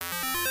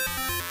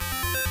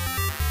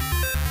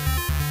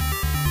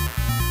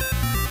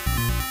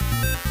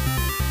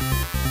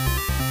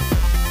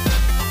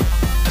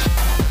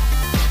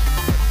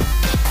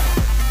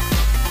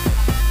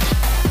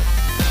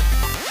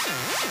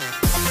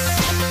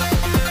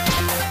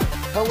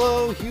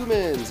Hello,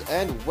 humans,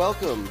 and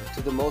welcome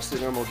to the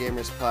Mostly Normal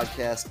Gamers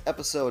podcast,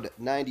 episode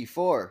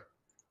 94.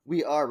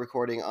 We are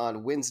recording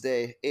on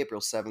Wednesday,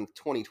 April 7th,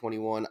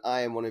 2021.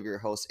 I am one of your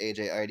hosts,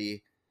 AJ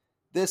ID.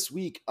 This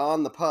week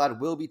on the pod,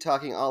 we'll be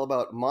talking all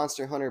about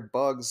Monster Hunter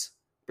bugs,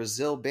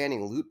 Brazil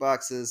banning loot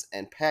boxes,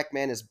 and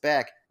Pac-Man is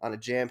back on a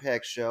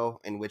jam-packed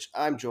show in which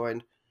I'm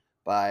joined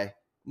by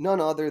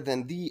none other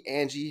than the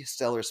Angie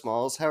Stellar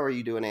Smalls. How are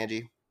you doing,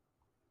 Angie?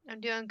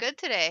 I'm doing good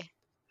today.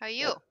 How are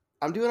you?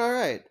 I'm doing all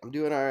right.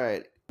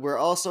 We're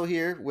also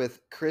here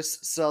with Chris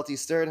Salty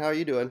Stern. How are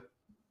you doing?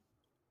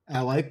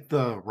 I like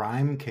the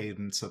rhyme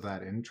cadence of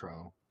that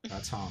intro.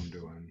 That's how I'm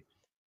doing.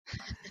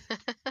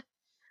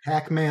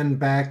 Pac-Man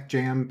back,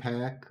 jam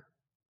pack.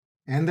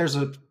 And there's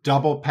a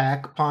double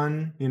pack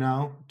pun,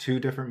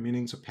 two different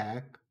meanings of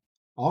pack.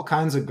 All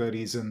kinds of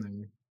goodies in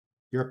there.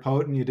 You're a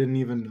poet and you didn't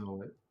even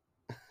know it.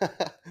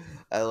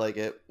 I like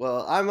it.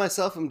 Well, I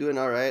myself am doing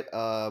all right.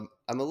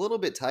 I'm a little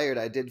bit tired.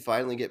 I did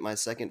finally get my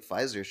second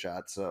Pfizer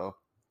shot, so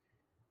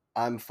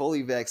I'm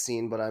fully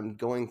vaccinated, but I'm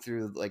going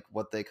through like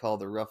what they call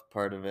the rough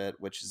part of it,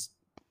 which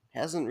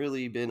hasn't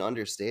really been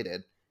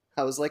understated.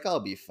 I was like,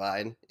 I'll be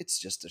fine. It's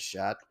just a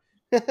shot.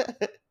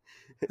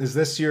 Is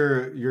this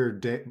your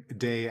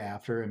day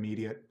after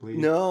immediately?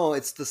 No,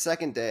 it's the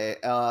second day.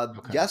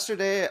 Okay.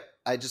 Yesterday,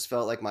 I just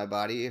felt like my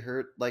body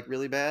hurt like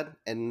really bad,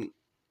 and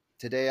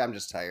today I'm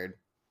just tired.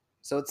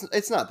 So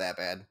it's not that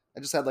bad.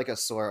 I just had like a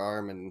sore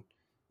arm and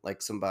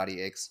like some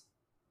body aches.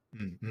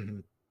 Mm-hmm.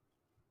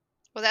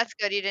 Well, that's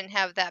good. You didn't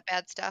have that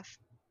bad stuff.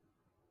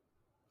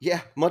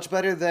 Yeah, much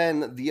better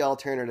than the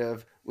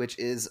alternative, which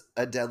is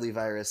a deadly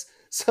virus.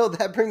 So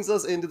that brings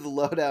us into the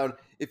lowdown.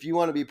 If you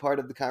want to be part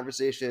of the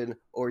conversation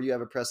or you have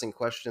a pressing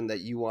question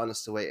that you want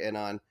us to weigh in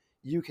on,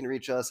 you can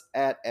reach us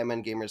at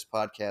MN Gamers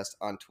Podcast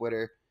on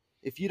Twitter.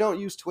 If you don't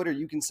use Twitter,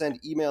 you can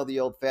send email the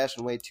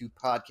old-fashioned way to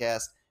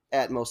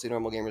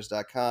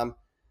podcast@mostlynormalgamers.com.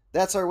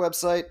 That's our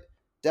website.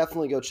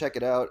 Definitely go check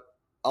it out.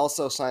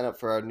 Also sign up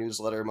for our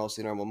newsletter,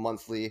 Mostly Normal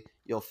Monthly.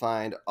 You'll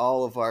find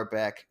all of our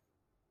back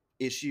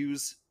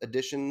editions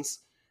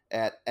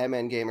at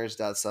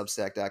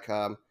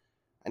mngamers.substack.com.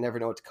 I never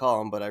know what to call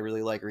them, but I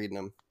really like reading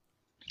them.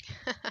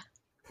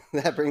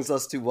 That brings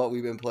us to what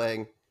we've been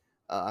playing.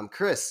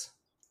 Chris,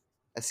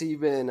 I see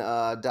you've been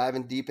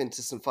diving deep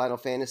into some Final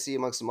Fantasy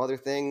among some other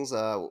things.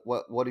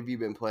 What have you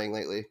been playing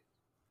lately?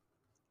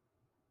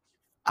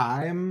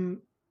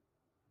 I'm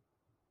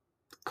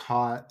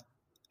caught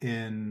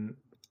in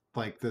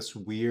like this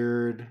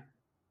weird...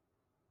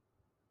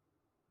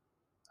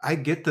 I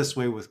get this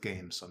way with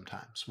games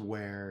sometimes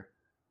where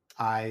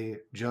I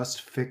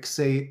just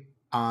fixate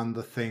on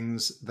the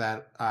things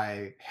that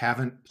I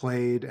haven't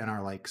played and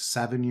are like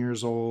 7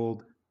 years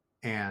old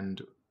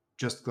and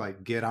just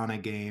like get on a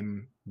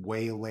game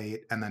way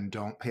late and then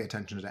don't pay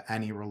attention to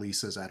any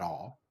releases at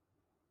all.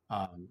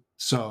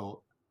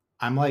 So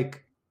I'm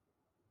like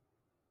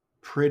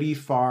pretty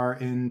far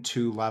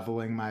into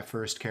leveling my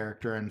first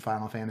character in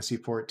Final Fantasy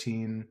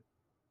 14.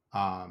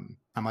 I'm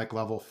like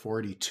level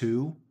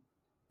 42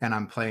 and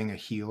I'm playing a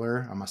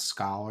healer. I'm a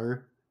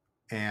scholar.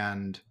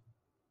 And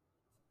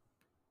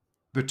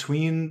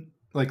between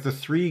like the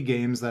three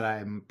games that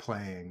I'm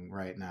playing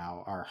right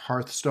now are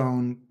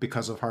Hearthstone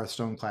because of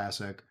Hearthstone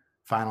Classic,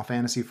 Final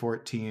Fantasy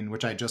 14,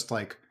 which I just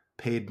like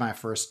paid my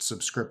first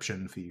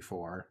subscription fee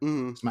for.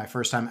 Mm-hmm. It's my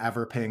first time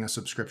ever paying a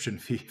subscription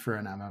fee for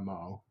an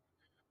MMO.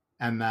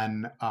 And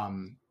then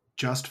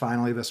just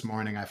finally this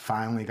morning, I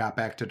finally got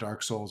back to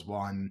Dark Souls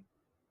 1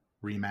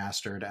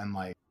 remastered and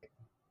like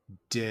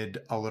did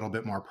a little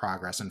bit more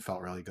progress and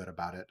felt really good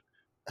about it.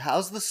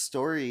 How's the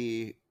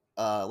story,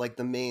 like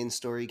the main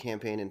story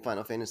campaign in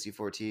Final Fantasy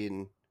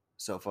 14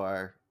 so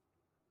far?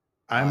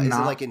 Is it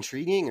like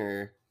intriguing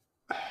or?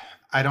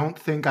 I don't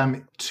think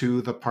I'm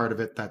to the part of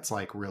it that's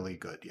like really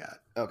good yet.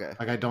 Okay.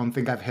 Like I don't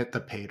think I've hit the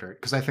pay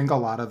dirt because I think a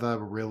lot of the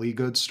really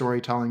good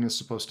storytelling is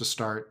supposed to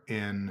start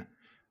in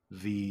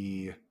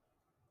the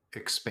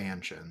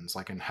expansions,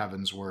 like in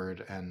Heaven's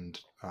Word and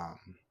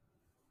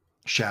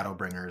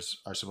Shadowbringers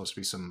are supposed to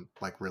be some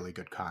like really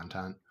good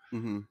content.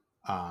 Mm-hmm.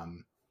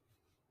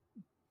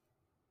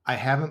 I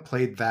haven't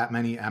played that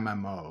many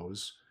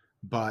MMOs,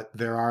 but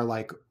there are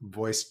like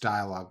voice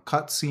dialogue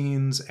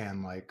cutscenes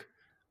and like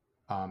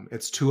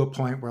it's to a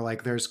point where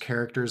like there's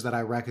characters that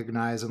I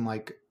recognize and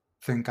like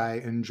think I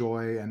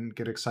enjoy and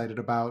get excited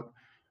about.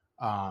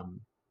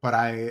 But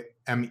I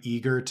am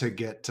eager to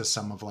get to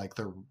some of like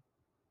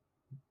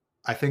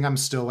I think I'm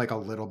still like a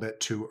little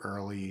bit too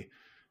early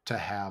to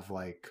have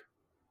like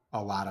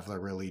a lot of the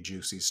really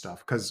juicy stuff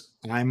because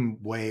I'm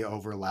way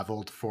over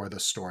leveled for the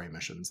story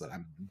missions that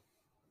I'm in.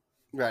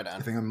 Right on.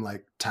 I think I'm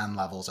like 10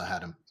 levels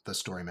ahead of the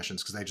story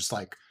missions because they just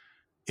like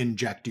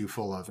inject you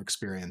full of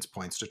experience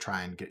points to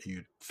try and get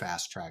you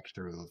fast tracked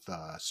through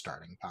the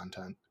starting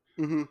content.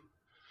 Mm-hmm.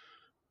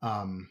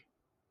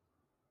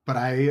 But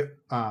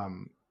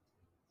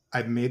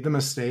I made the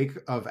mistake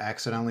of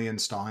accidentally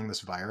installing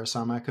this virus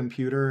on my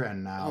computer,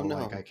 and now Oh, no.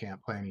 like I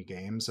can't play any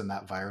games, and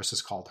that virus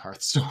is called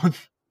Hearthstone.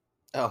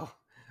 Oh,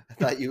 I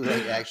thought you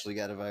like actually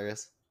got a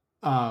virus.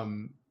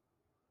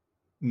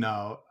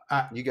 No.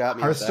 You got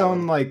me with that Hearthstone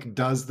one. like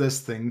does this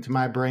thing to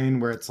my brain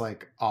where it's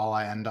like all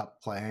I end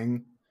up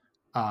playing.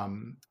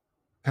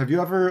 Have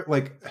you ever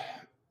like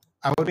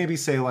I would maybe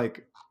say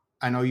like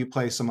I know you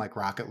play some like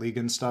Rocket League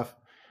and stuff.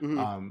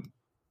 Mhm.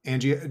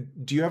 Angie,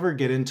 do you ever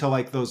get into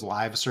like those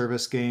live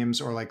service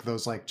games or like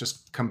those like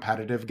just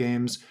competitive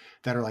games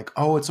that are like,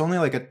 oh, it's only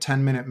like a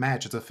 10-minute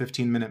match, it's a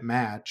 15-minute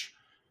match.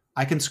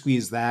 I can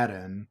squeeze that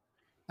in.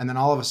 And then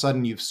all of a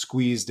sudden you've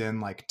squeezed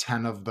in like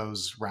 10 of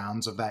those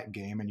rounds of that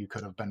game and you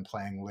could have been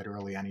playing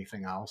literally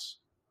anything else.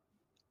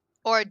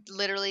 Or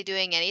literally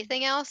doing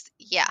anything else?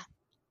 Yeah.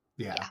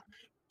 Yeah.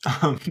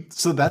 Yeah.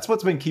 So that's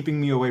what's been keeping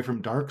me away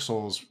from Dark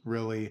Souls,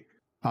 really,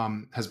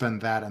 has been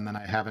that. And then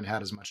I haven't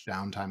had as much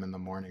downtime in the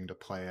morning to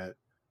play it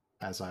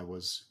as I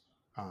was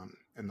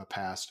in the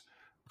past.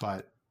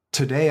 But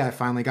today I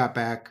finally got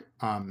back,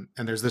 and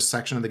there's this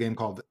section of the game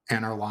called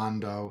Anor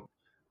Londo,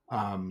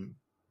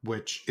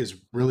 which is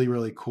really,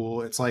 really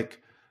cool. It's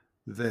like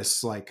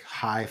this like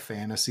high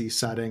fantasy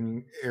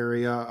setting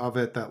area of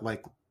it that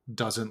like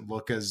doesn't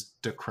look as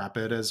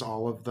decrepit as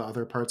all of the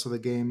other parts of the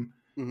game.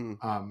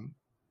 Mhm.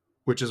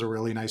 Which is a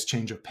really nice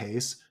change of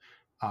pace.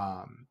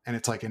 And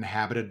it's like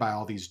inhabited by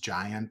all these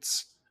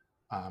giants.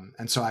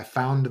 And so I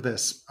found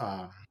this,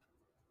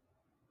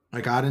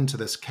 I got into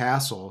this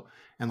castle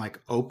and like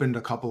opened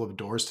a couple of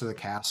doors to the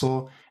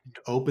castle and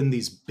opened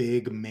these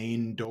big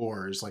main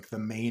doors, like the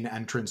main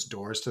entrance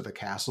doors to the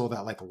castle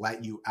that like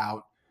let you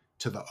out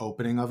to the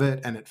opening of it.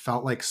 And it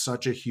felt like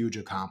such a huge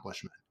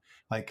accomplishment.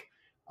 Like,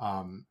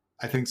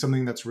 I think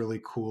something that's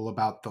really cool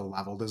about the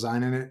level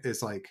design in it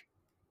is like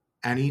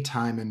any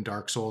time in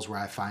Dark Souls where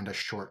I find a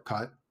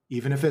shortcut,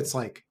 even if it's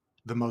like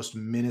the most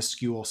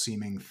minuscule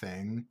seeming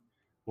thing,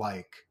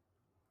 like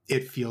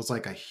it feels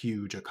like a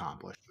huge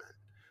accomplishment.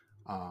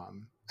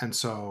 And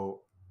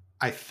so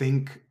I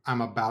think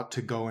I'm about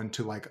to go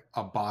into like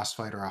a boss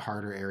fight or a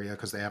harder area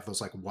because they have those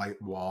like white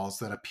walls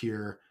that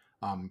appear,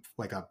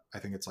 like I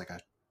think it's like I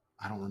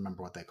don't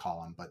remember what they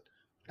call them, but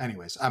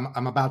anyways,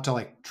 I'm about to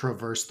like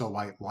traverse the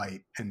white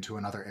light into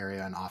another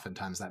area, and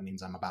oftentimes that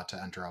means I'm about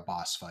to enter a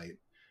boss fight.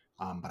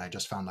 But I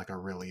just found like a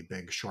really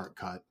big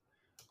shortcut,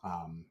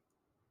 um,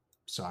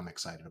 so I'm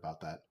excited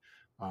about that.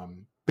 But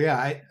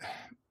yeah,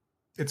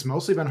 it's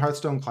mostly been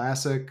Hearthstone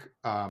Classic.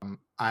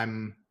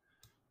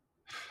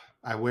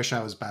 I wish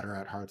I was better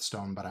at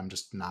Hearthstone, but I'm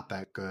just not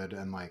that good,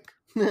 and like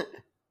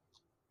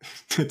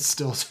it's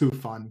still too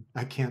fun.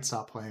 I can't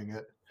stop playing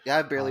it. Yeah,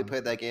 I barely Um,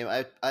 played that game.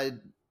 I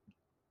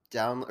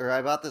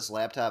bought this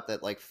laptop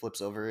that like flips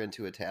over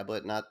into a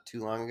tablet not too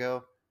long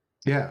ago,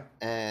 yeah,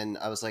 and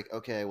I was like,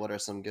 okay, what are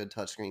some good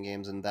touchscreen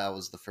games? And that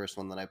was the first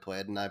one that I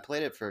played, and I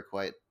played it for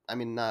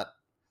not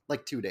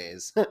like 2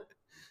 days,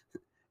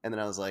 and then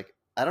I was like,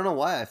 I don't know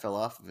why I fell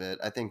off of it.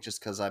 I think just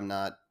because I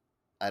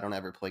don't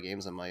ever play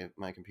games on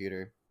my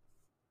computer.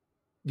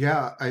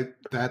 yeah. I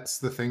that's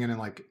the thing, and then,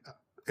 like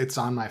it's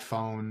on my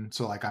phone,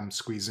 so like I'm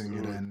squeezing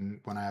it Mm, in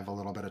when I have a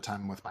little bit of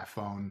time with my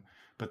phone.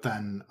 But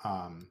then,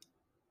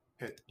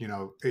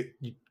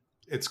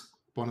 it's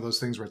one of those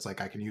things where it's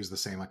like I can use the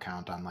same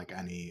account on like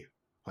any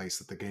place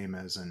that the game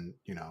is, and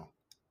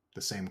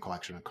the same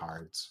collection of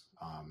cards.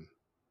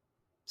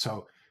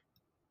 So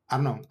I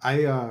don't know.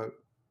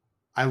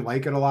 I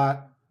like it a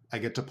lot. I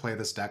get to play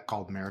this deck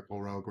called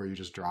Miracle Rogue where you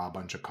just draw a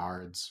bunch of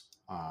cards.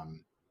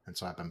 And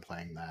so I've been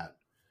playing that.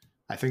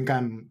 I think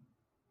I'm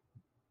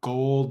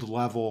gold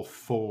level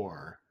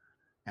 4,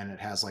 and it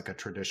has like a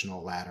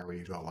traditional ladder where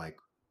you go like,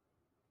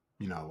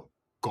 you know,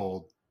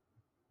 gold,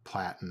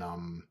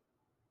 platinum,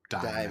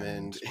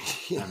 Diamond.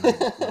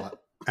 diamond,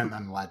 and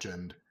then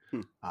legend.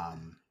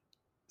 Um,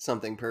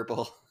 Something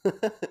purple.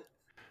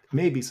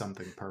 maybe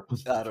something purple.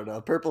 I don't know.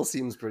 Purple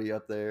seems pretty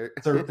up there.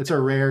 It's a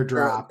rare or,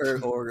 drop.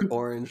 or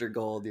orange or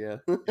gold, yeah.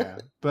 Yeah.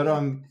 But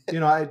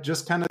I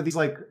just kind of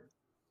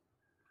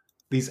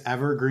these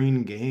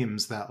evergreen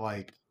games that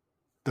like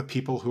the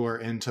people who are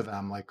into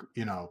them, like,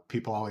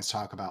 people always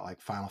talk about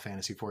like Final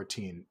Fantasy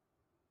 14,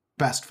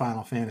 best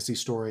Final Fantasy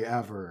story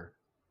ever,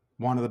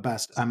 one of the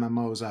best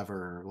MMOs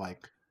ever,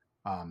 like,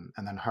 and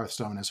then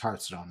Hearthstone is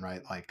Hearthstone,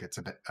 right? Like it's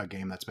a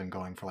game that's been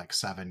going for like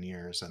 7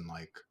 years and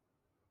like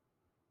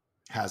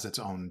has its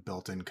own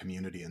built-in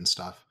community and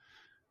stuff.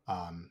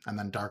 And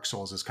then Dark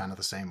Souls is kind of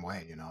the same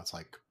way, it's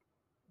like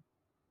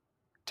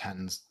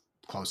 10,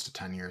 close to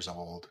 10 years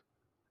old,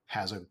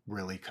 has a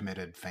really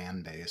committed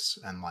fan base,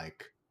 and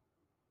like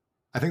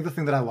I think the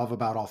thing that I love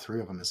about all three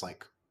of them is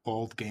like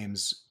old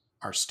games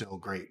are still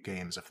great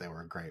games if they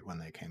were great when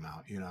they came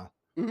out,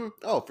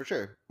 Oh, for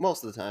sure.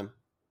 Most of the time.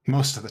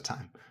 most of the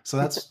time. So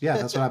that's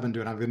what I've been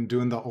doing. I've been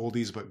doing the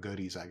oldies but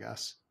goodies, I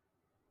guess.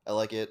 I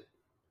like it.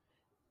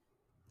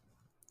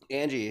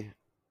 Angie,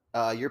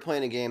 you're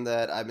playing a game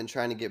that I've been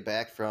trying to get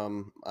back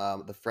from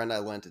the friend I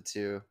lent it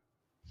to.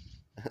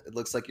 It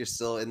looks like you're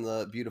still in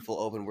the beautiful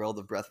open world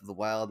of Breath of the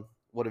Wild.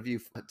 What have you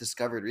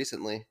discovered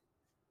recently?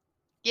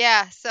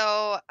 Yeah,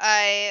 so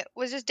I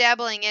was just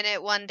dabbling in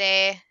it one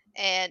day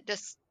and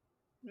just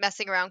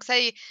messing around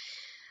because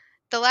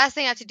the last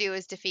thing I have to do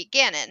is defeat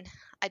Ganon.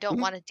 I don't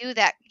Mhm. want to do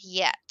that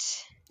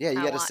yet. Yeah, you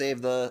I got to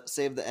want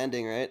save the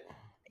ending, right?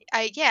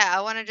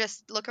 I want to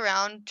just look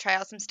around, try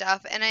out some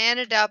stuff, and I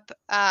ended up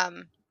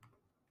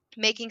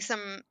making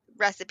some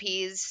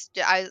recipes.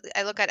 I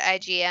look at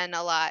IGN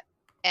a lot,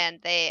 and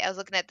I was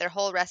looking at their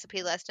whole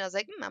recipe list, and I was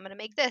like, I'm gonna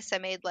make this. I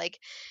made like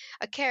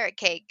a carrot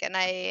cake, and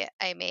I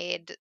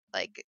made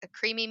like a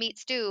creamy meat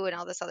stew and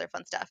all this other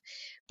fun stuff.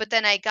 But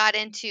then I got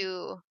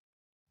into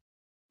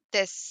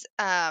this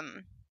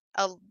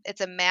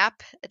it's a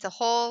map. It's a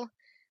whole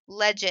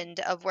legend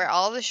of where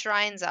all the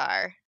shrines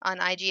are on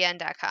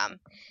IGN.com,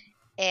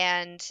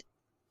 and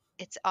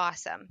it's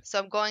awesome. So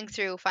I'm going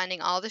through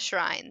finding all the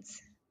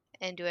shrines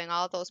and doing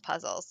all those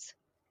puzzles.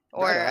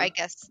 Or Right I on.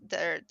 guess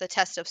the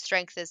test of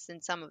strength is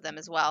in some of them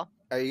as well.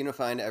 Are you gonna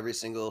find every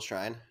single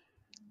shrine?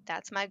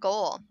 That's my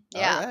goal. All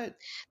Yeah. right.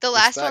 The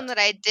last one Respect. that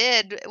I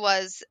did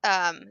was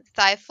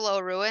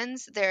Thiflo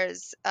Ruins.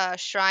 There's a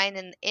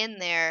shrine in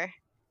there.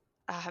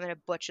 I'm gonna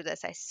butcher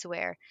this, I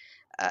swear.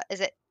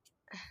 Is it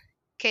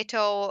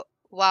Keto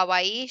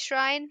Wawai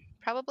Shrine?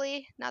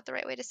 Probably not the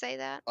right way to say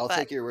that, I'll but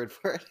take your word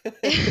for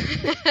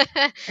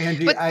it.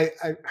 Angie, but I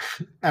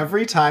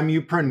every time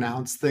you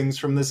pronounce things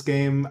from this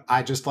game,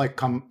 I just like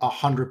come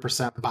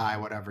 100% by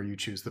whatever you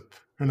choose the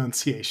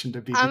pronunciation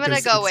to be I'm gonna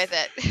because go with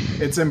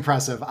it. it's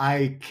impressive.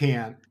 I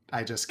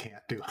just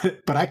can't do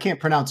it. But I can't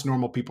pronounce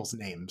normal people's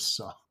names,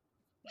 so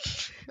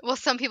Well,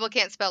 some people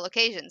can't spell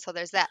occasion, so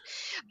there's that.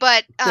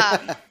 But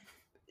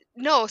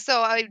no, so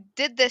I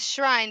did this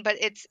shrine, but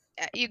it's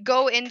you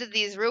go into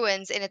these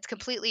ruins and it's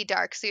completely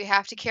dark, so you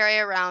have to carry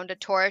around a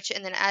torch,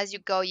 and then as you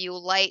go, you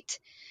light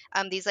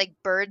these like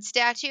bird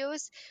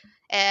statues.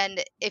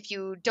 And if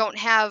you don't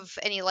have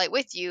any light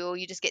with you,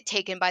 you just get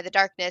taken by the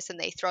darkness and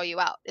they throw you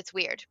out. It's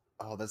weird.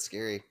 Oh, that's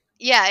scary.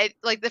 Yeah,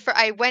 like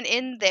I went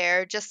in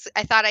there just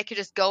I thought I could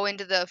just go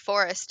into the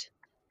forest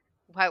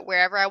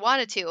wherever I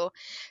wanted to.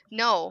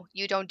 No,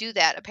 you don't do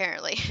that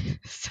apparently.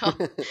 So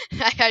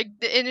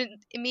it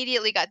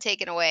immediately got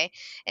taken away,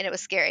 and it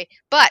was scary.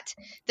 But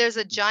there's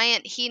a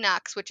giant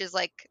Hinox, which is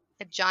like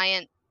a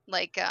giant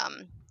like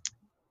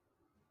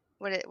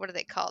what are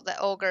they called? The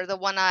ogre, the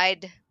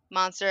one-eyed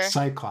monster.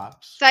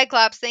 Cyclops.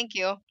 Cyclops, thank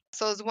you.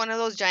 So it's one of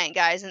those giant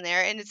guys in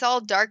there, and it's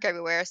all dark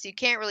everywhere, so you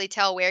can't really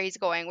tell where he's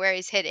going, where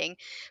he's hitting.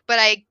 But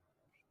I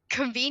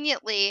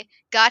conveniently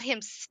got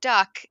him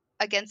stuck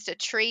against a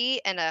tree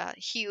and a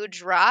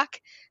huge rock.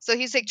 So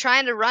he's like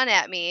trying to run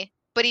at me,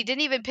 but he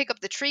didn't even pick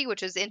up the tree,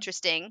 which was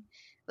interesting,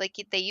 like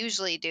they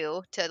usually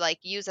do to like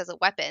use as a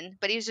weapon.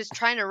 But he was just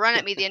trying to run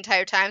at me the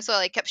entire time. So I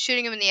like kept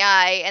shooting him in the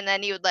eye, and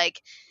then he would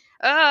like,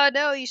 oh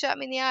no, you shot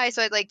me in the eye.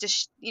 So I'd like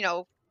just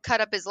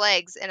cut up his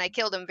legs, and I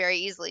killed him very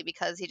easily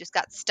because he just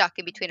got stuck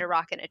in between a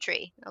rock and a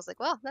tree. And I was like,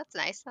 well, that's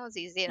nice. That was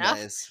easy enough.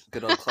 Nice.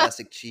 Good old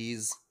classic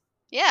cheese.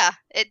 Yeah,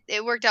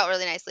 it worked out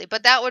really nicely.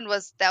 But that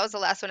was the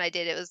last one I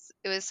did. It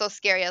was so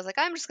scary. I was like,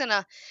 I'm just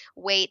gonna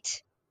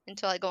wait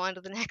until I go on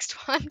to the next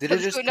one Did it because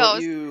who just put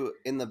knows? you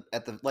in the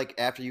at the like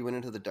after you went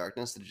into the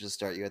darkness? Did it just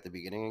start you at the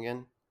beginning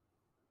again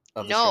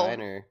of the No,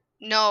 shrine, or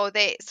no.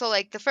 They so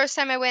like the first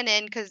time I went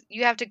in because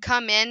you have to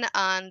come in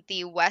on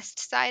the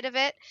west side of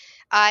it.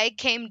 I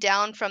came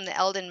down from the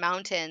Eldon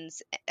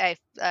Mountains. I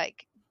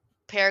like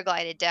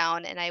paraglided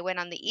down, and I went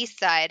on the east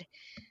side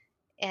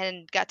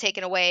and got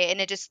taken away, and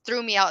it just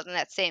threw me out on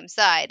that same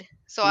side.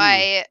 So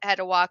I had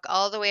to walk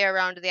all the way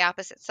around to the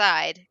opposite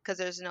side because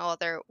there's no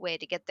other way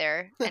to get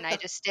there, and I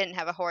just didn't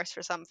have a horse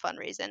for some fun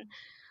reason.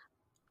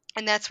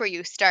 And that's where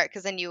you start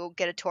because then you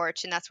get a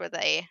torch, and that's where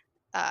they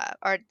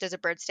or there's a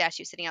bird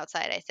statue sitting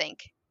outside, I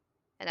think,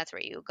 and that's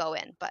where you go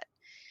in. But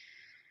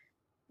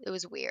it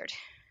was weird.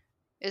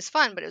 It was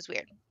fun, but it was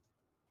weird.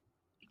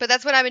 But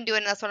that's what I've been doing.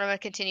 And that's what I'm going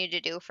to continue to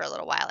do for a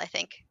little while, I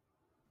think.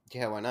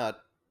 yeah, why not?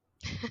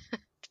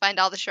 To find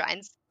all the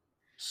shrines.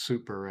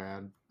 Super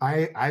rad.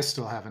 I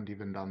still haven't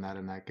even done that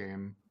in that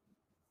game.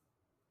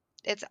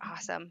 It's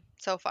awesome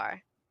so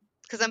far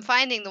because I'm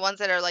finding the ones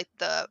that are like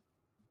the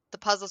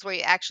puzzles where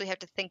you actually have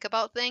to think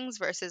about things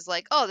versus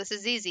like, oh, this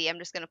is easy, I'm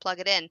just going to plug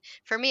it in.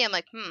 For me, I'm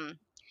like,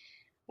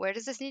 where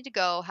does this need to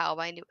go? How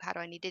do I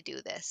need to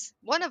do this?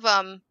 One of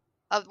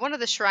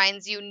the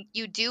shrines,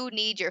 you do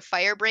need your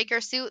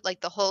firebreaker suit,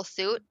 like the whole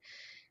suit,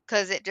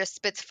 because it just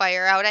spits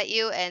fire out at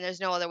you, and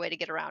there's no other way to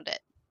get around it.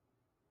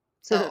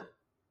 So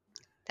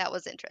that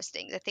was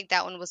interesting. I think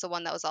that one was the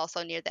one that was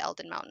also near the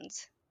Eldon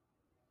Mountains.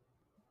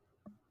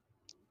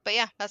 But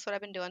yeah, that's what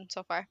I've been doing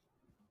so far.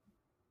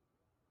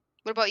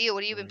 What about you?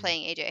 What have you been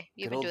playing, AJ?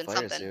 You've Good been old doing fire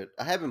something. suit.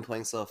 I have been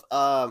playing stuff.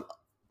 I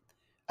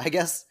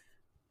guess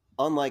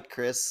unlike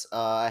Chris,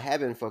 I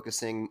have been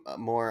focusing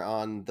more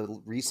on the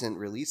recent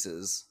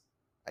releases.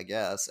 I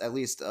guess at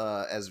least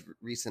as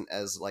recent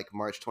as like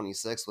March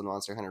 26th when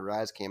Monster Hunter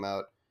Rise came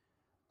out.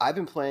 I've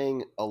been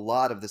playing a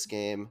lot of this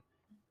game,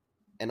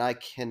 and I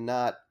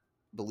cannot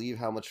believe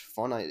how much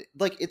fun I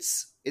like.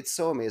 It's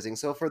so amazing.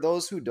 So for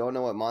those who don't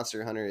know what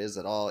Monster Hunter is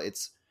at all,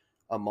 it's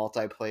a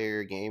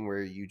multiplayer game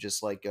where you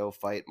just like go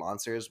fight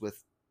monsters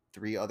with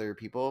 3 other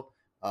people.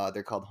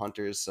 They're called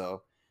hunters.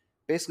 So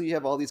basically, you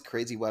have all these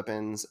crazy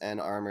weapons and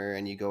armor,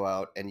 and you go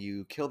out and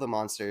you kill the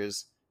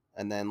monsters,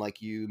 and then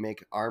like you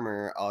make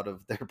armor out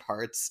of their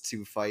parts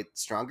to fight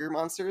stronger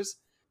monsters.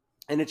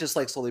 and it just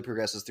like slowly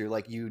progresses through.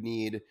 Like you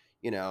need,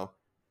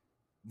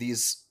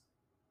 these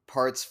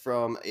parts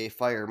from a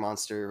fire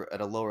monster at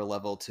a lower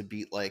level to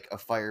beat like a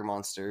fire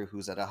monster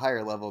who's at a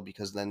higher level,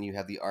 because then you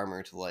have the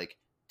armor to like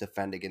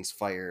defend against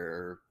fire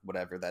or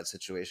whatever that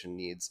situation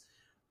needs.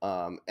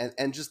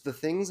 And just the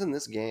things in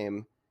this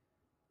game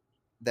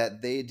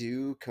that they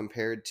do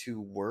compared to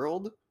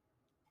World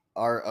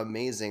are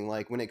amazing.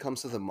 Like when it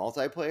comes to the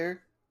multiplayer,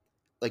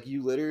 like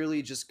you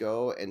literally just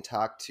go and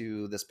talk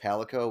to this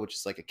Palico, which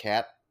is like a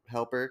cat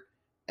helper,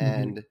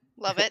 and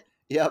Love it.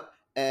 yep,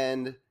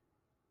 and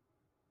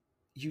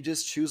you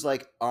just choose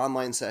like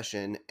online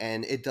session,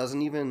 and it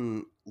doesn't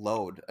even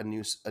load a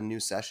new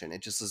session.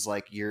 It just is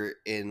like you're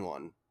in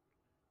one.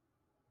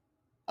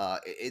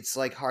 It's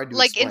like hard to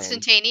Like explain.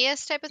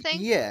 instantaneous type of thing?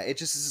 Yeah, it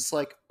just is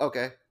like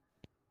okay,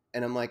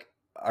 and I'm like,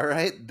 all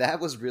right, that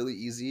was really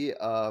easy.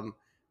 That's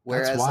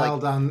Whereas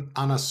wild like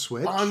on a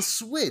Switch. on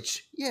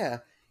Switch, yeah,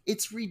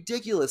 it's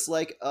ridiculous.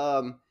 Like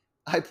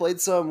I played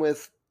some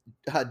with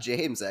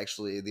James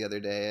actually the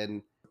other day,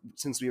 and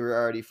since we were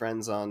already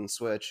friends on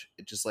Switch,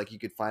 it just like you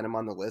could find him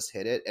on the list,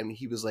 hit it, and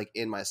he was like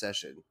in my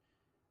session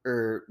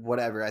or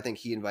whatever. I think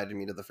he invited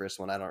me to the first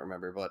one. I don't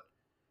remember, but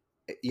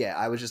yeah,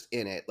 I was just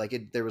in it.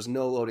 Like there was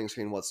no loading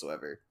screen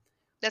whatsoever.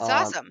 That's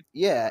awesome.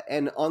 Yeah,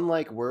 and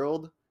unlike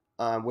World,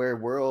 where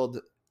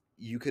World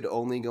you could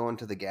only go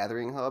into the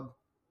Gathering Hub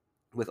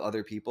with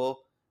other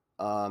people.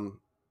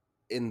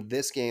 In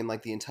this game,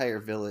 like the entire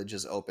village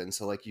is open,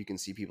 so like you can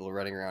see people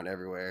running around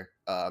everywhere.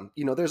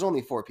 There's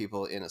only 4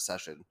 people in a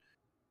session,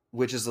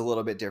 which is a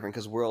little bit different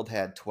because World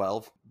had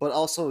 12, but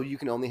also you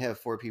can only have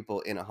 4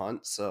 people in a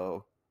hunt,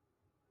 so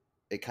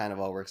it kind of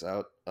all works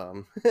out.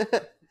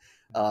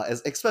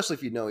 Especially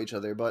if you know each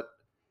other, but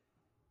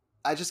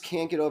I just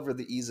can't get over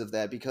the ease of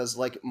that, because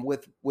like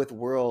with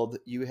World,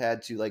 you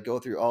had to like go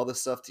through all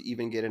this stuff to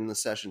even get in the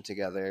session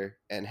together,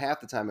 and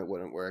half the time it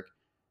wouldn't work.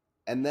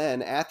 And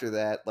then after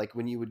that, like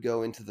when you would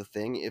go into the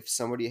thing, if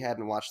somebody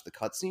hadn't watched the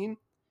cutscene,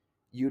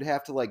 you'd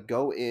have to like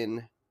go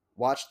in,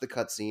 watch the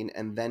cutscene,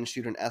 and then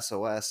shoot an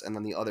SOS, and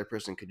then the other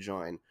person could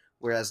join.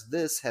 Whereas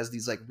this has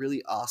these like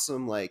really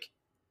awesome, like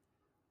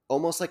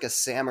almost like a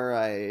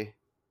samurai,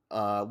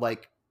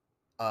 like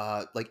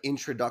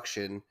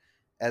introduction,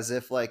 as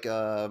if like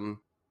WWE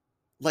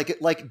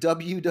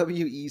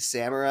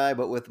Samurai,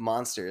 but with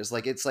monsters.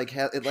 Like it's like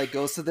it like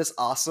goes to this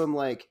awesome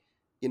like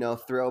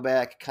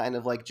throwback kind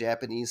of like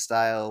Japanese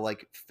style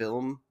like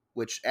film,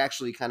 which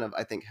actually kind of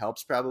I think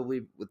helps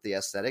probably with the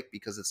aesthetic,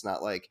 because it's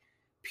not like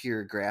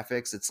pure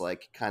graphics. It's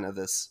like kind of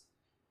this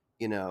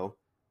you know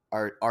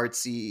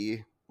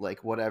artsy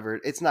like whatever.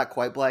 It's not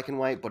quite black and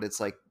white, but it's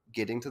like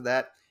getting to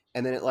that.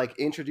 And then it like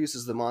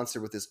introduces the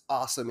monster with this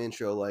awesome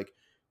intro like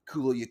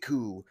Kula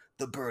Yaku,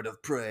 the bird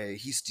of prey.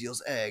 He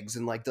steals eggs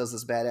and like does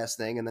this badass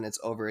thing, and then it's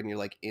over, and you're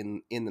like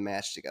in the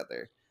match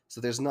together. So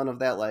there's none of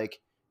that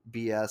like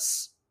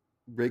BS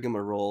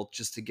rigmarole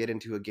just to get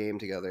into a game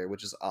together,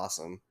 which is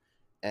awesome.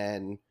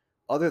 And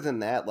other than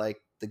that,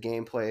 like the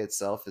gameplay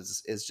itself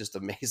is just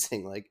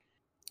amazing. Like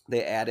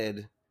they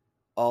added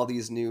all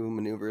these new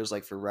maneuvers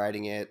like for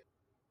riding it.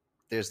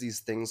 There's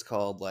these things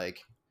called like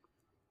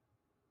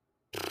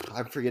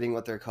I'm forgetting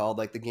what they're called.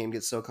 Like the game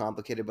gets so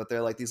complicated, but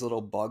they're like these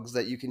little bugs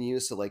that you can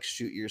use to like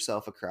shoot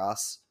yourself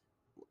across.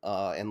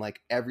 And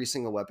like every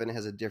single weapon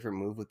has a different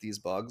move with these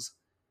bugs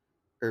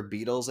or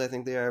beetles, I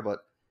think they are. But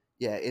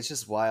yeah, it's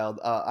just wild.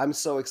 I'm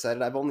so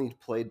excited. I've only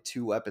played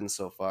 2 weapons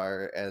so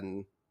far,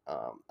 and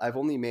I've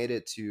only made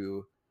it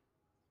to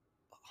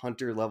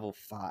Hunter level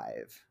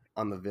 5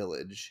 on the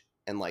village,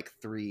 and like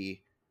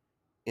 3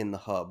 in the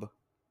hub,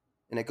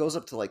 and it goes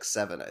up to like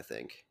 7, I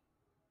think.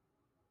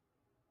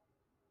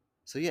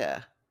 So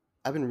yeah,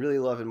 I've been really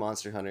loving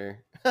Monster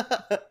Hunter.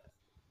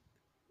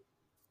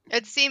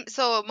 It seems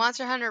so.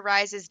 Monster Hunter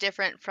Rise is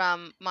different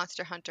from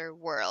Monster Hunter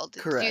World. Do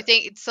you Correct.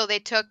 think so?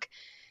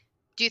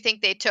 Do you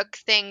think they took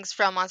things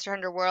from Monster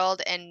Hunter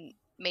World and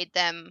made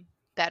them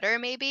better,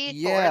 maybe for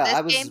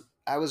Yeah, this game?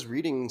 I was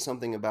reading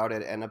something about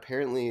it, and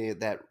apparently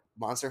that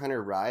Monster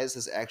Hunter Rise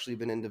has actually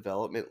been in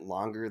development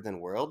longer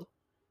than World,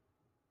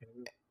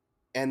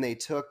 and they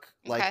took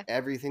like Okay.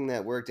 everything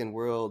that worked in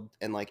World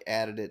and like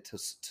added it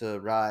to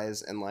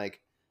Rise, and like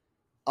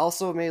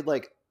also made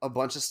like a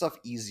bunch of stuff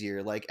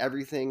easier. Like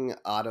everything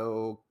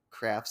auto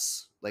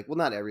crafts, like well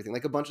not everything,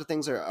 like a bunch of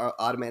things are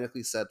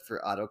automatically set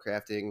for auto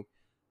crafting,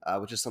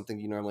 which is something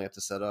you normally have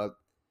to set up.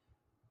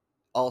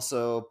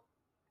 Also,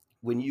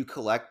 when you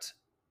collect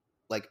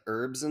like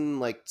herbs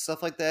and like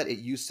stuff like that, it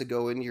used to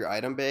go into your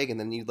item bag, and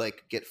then you'd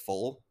like get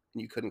full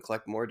and you couldn't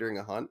collect more during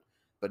a hunt.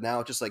 But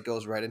now it just like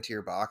goes right into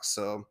your box.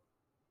 So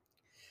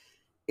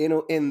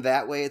in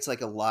that way, it's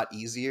like a lot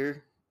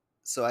easier.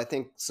 So I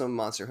think some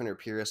Monster Hunter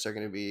purists are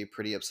going to be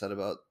pretty upset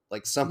about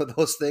like some of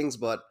those things,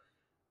 but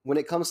when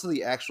it comes to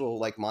the actual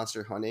like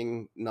monster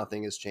hunting,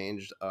 nothing has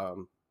changed.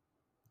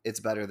 It's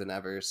better than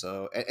ever.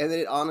 So and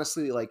it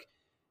honestly like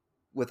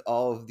with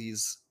all of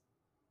these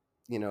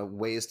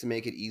ways to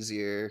make it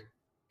easier,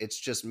 it's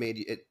just made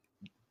it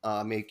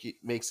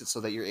makes it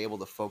so that you're able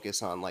to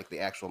focus on like the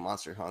actual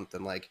monster hunt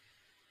and like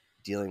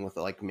dealing with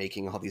like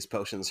making all these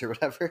potions or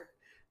whatever.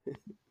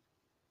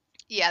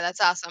 Yeah,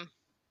 that's awesome.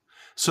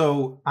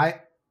 So I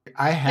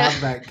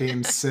have that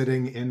game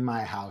sitting in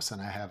my house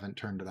and I haven't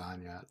turned it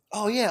on yet.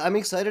 Oh yeah, I'm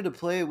excited to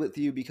play with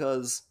you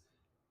because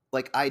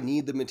like I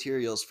need the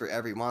materials for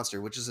every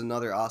monster, which is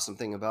another awesome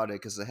thing about it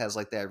because it has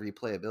like that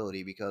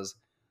replayability because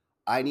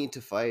I need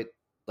to fight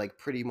like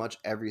pretty much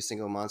every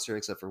single monster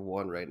except for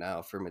one right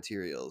now for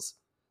materials.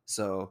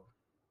 So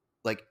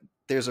like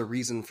there's a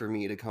reason for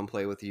me to come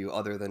play with you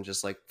other than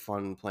just like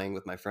fun playing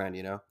with my friend,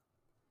 you know?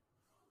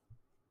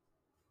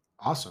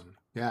 Awesome.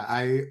 Yeah,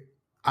 I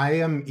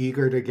am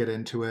eager to get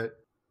into it.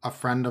 A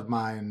friend of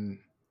mine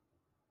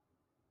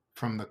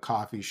from the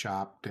coffee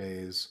shop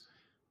days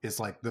is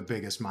like the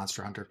biggest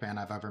Monster Hunter fan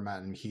I've ever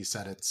met, and he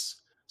said it's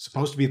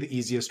supposed to be the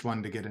easiest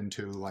one to get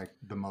into, like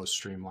the most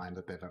streamlined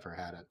that they've ever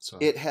had it. So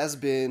It has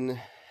been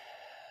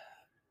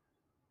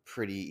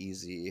pretty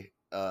easy.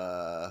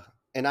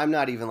 And I'm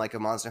not even like a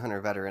Monster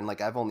Hunter veteran.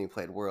 Like I've only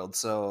played World,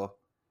 so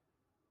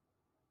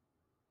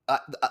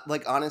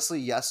like honestly,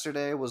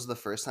 yesterday was the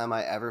first time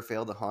I ever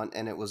failed a hunt,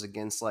 and it was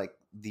against like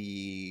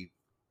the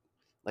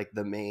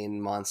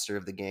main monster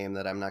of the game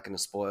that I'm not going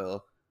to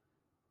spoil.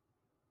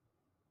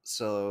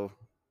 So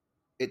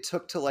it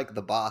took to like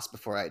the boss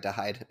before I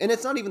died, and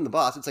it's not even the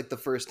boss. It's like the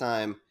first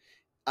time.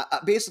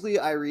 Basically,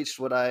 I reached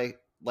what I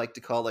like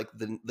to call like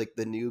the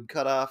noob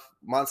cutoff.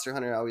 Monster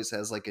Hunter always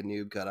has like a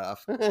noob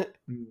cutoff.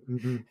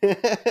 Mhm.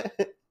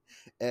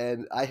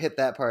 And I hit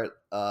that part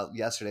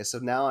yesterday. So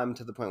now I'm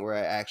to the point where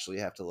I actually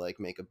have to like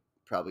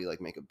probably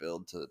like make a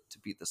build to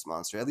beat this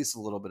monster, at least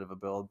a little bit of a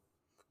build.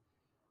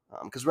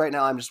 Because right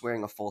now I'm just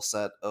wearing a full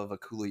set of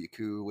Akula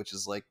Yaku, which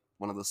is like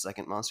one of the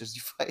second monsters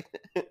you fight.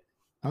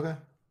 Okay.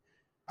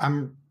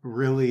 I'm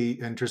really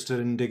interested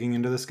in digging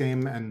into this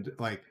game, and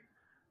like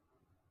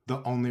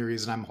the only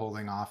reason I'm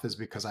holding off is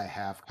because I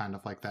have kind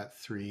of like that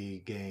 3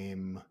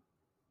 game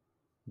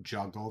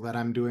juggle that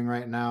I'm doing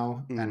right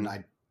now, and Mhm,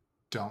 I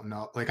don't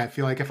know. Like I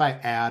feel like if I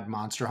add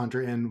Monster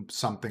Hunter in,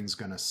 something's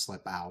gonna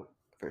slip out.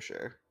 for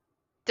sure.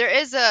 There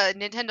is a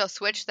Nintendo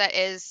Switch that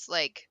is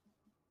like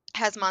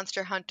has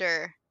Monster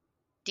Hunter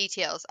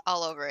details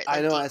all over it, I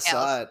like know I decals.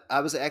 saw it. I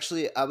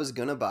was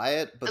gonna buy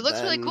it, It but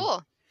looks really then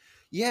cool.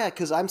 yeah,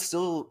 because I'm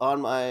still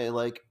on my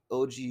like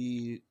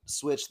OG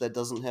Switch that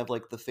doesn't have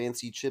like the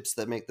fancy chips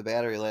that make the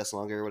battery last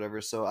longer or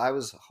whatever. So I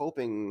was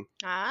hoping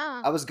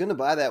Ah. I was gonna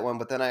buy that one,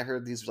 but then I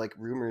heard these like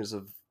rumors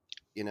of,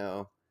 you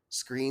know,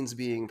 screens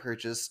being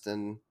purchased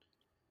and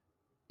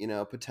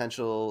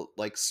potential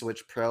like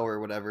Switch Pro or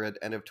whatever at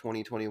end of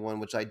 2021,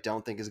 which I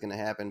don't think is gonna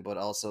happen, but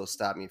also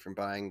stop me from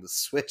buying the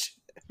Switch.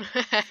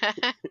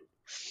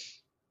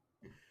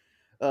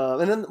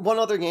 And then one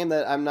other game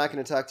that I'm not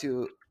going to talk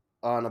to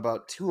on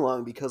about too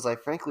long because I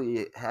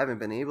frankly haven't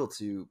been able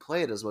to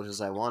play it as much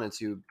as I wanted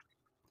to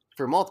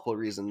for multiple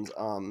reasons.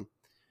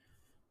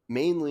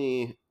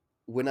 Mainly,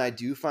 when I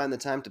do find the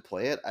time to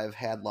play it, I've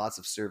had lots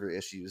of server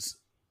issues.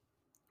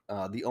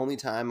 The only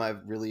time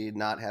I've really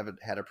not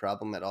had a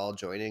problem at all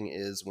joining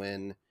is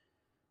when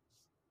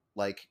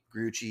like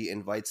Grucci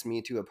invites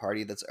me to a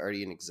party that's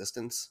already in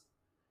existence,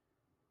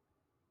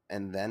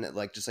 and then it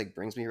like just like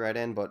brings me right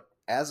in. But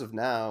as of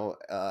now,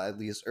 at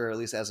least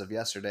as of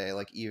yesterday,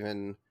 like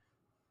even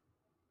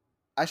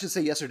I should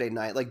say yesterday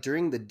night, like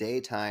during the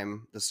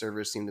daytime, the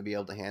servers seemed to be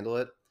able to handle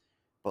it.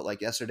 But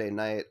like yesterday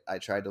night, I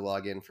tried to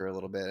log in for a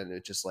little bit and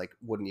it just like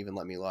wouldn't even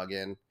let me log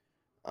in.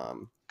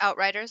 Um,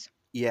 Outriders.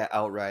 yeah,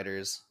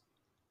 Outriders.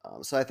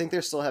 So I think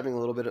they're still having a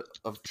little bit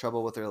of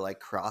trouble with their like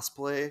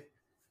crossplay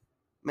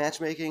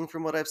matchmaking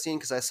from what I've seen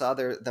because I saw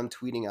them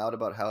tweeting out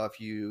about how if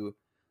you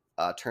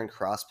turn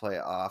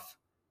crossplay off,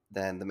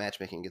 then the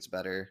matchmaking gets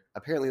better.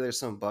 Apparently, there's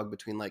some bug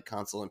between like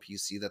console and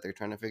PC that they're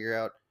trying to figure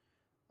out.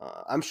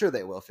 I'm sure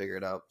they will figure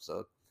it out.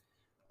 So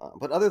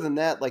but other than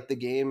that, like the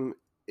game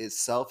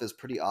itself is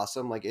pretty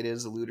awesome. Like it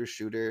is a looter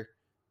shooter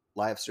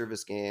live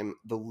service game.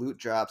 The loot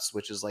drops,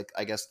 which is like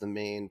I guess the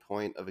main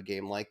point of a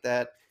game like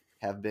that,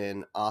 have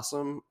been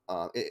awesome.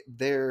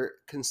 They're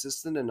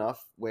consistent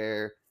enough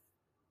where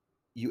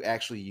you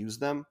actually use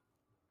them.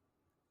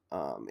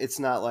 It's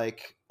not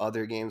like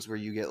other games where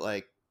you get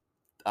like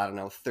I don't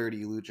know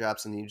 30 loot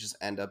drops and you just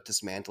end up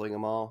dismantling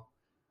them all.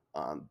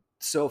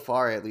 So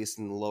far, at least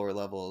in the lower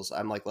levels,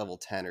 I'm like level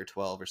 10 or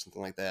 12 or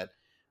something like that.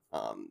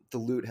 The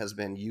loot has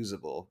been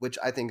usable, which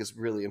I think is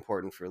really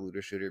important for a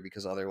looter shooter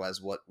because otherwise,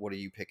 what are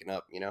you picking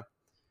up? You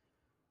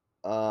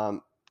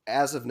know.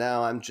 As of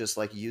now, I'm just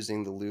like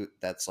using the loot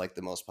that's like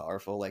the most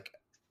powerful. Like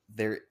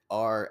there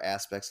are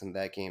aspects in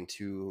that game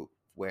too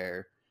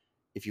where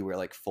if you wear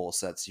like full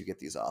sets, you get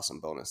these awesome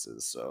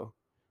bonuses. So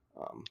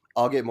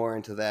I'll get more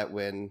into that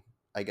when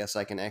I guess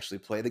I can actually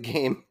play the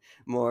game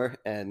more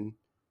and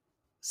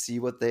see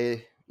what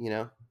they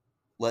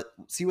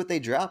see what they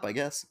drop. I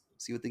guess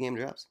see what the game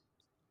drops.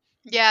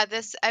 Yeah,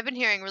 this I've been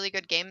hearing really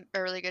good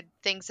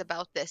things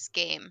about this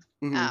game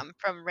Hmm.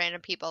 from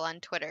random people on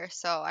Twitter.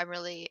 So I'm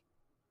really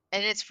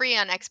and it's free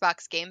on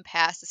Xbox Game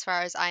Pass as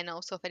far as I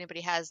know. So if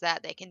anybody has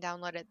that, they can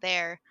download it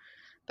there.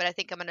 But I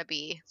think I'm gonna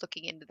be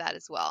looking into that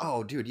as well.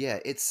 Oh, dude, yeah,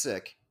 it's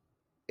sick.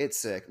 It's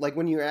sick. Like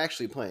when you're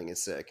actually playing,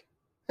 it's sick.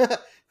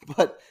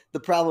 But the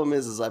problem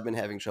is I've been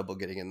having trouble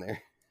getting in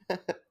there.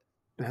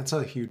 That's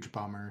a huge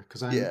bummer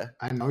because Yeah.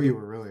 I know you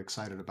were really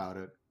excited about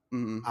it.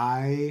 Mm-hmm.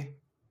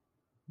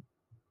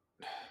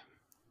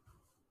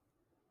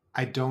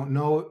 I don't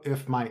know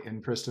if my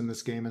interest in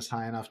this game is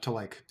high enough to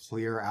like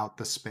clear out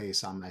the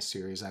space on my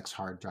Series X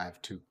hard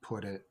drive to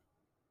put it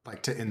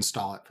like to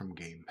install it from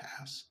Game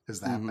Pass. Is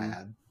that Mm-hmm.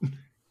 bad?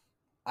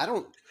 I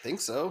don't think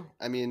so.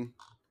 I mean,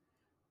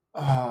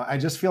 I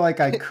just feel like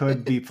I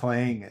could be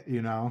playing it,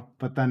 you know,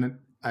 but then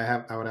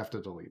I would have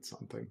to delete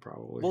something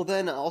probably. well,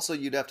 then also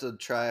you'd have to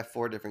try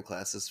 4 different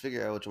classes,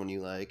 figure out which one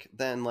you like,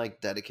 then like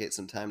dedicate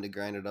some time to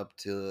grind it up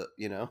to,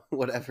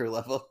 whatever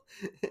level.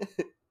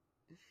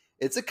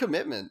 It's a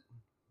commitment.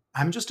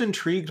 I'm just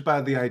intrigued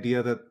by the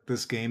idea that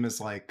this game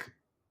is like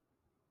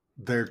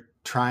they're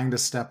trying to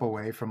step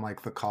away from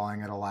like the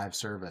calling it a live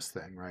service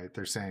thing, right?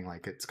 They're saying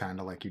like it's kind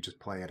of like you just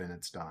play it and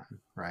it's done,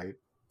 right?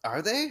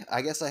 Are they?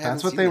 I guess I haven't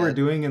That's what seen they were that.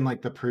 doing in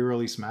like the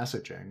pre-release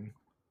messaging.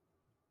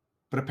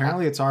 But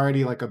apparently it's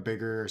already like a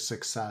bigger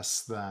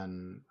success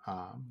than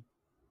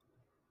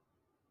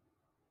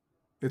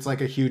it's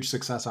like a huge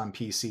success on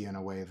PC in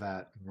a way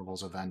that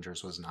Marvel's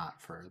Avengers was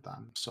not for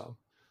them. So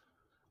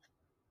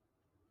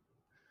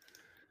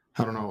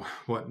I don't know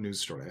what news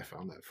story I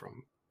found that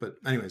from. But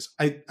anyways,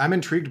 I'm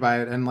intrigued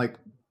by it, and like,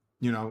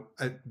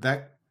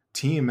 that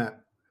team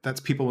that's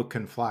People Who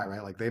Can Fly,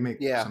 right? Like they make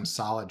Yeah. some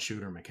solid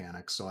shooter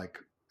mechanics, so like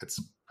it's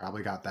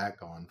probably got that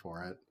going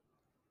for it.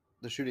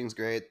 The shooting's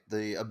great.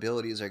 The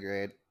abilities are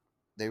great.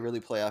 They really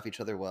play off each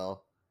other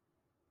well.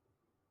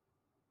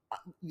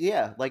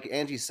 Yeah, like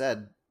Angie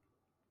said,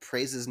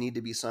 praises need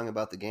to be sung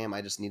about the game.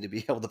 I just need to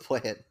be able to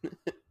play it.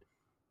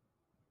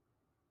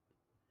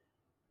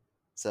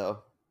 So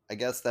I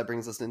guess that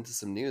brings us into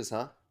some news,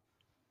 huh?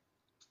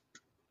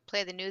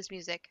 Play the news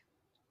music.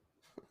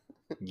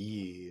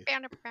 Yeah.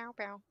 Bow, bow,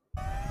 bow.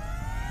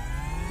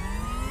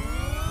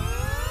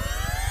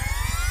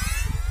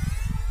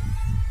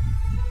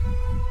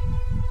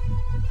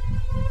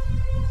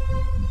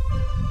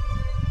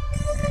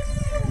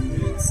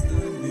 It's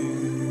the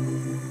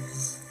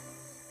news.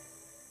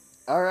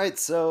 All right,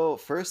 so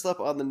first up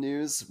on the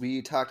news,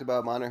 we talked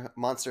about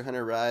Monster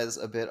Hunter Rise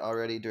a bit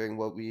already during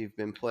what we've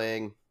been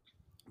playing,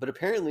 but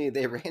apparently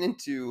they ran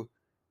into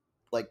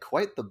like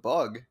quite the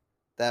bug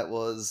that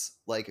was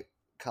like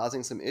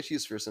causing some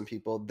issues for some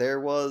people. There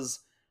was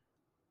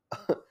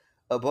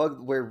a bug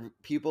where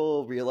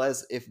people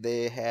realized if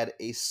they had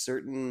a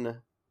certain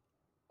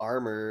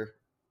armor.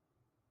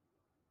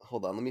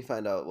 Hold on, let me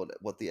find out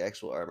what the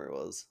actual armor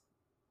was.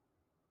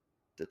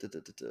 I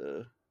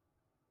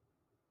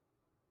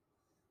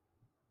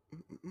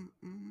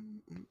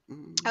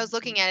was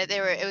looking at it.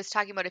 It was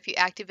talking about if you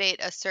activate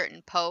a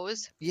certain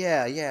pose,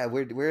 Yeah.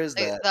 Where is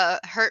that? the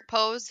hurt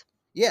pose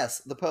Yes,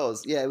 the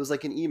pose. Yeah, it was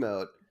like an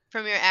emote.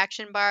 from your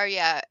action bar,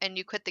 yeah, and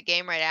you quit the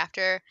game right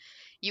after,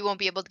 you won't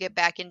be able to get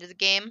back into the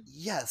game.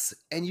 Yes,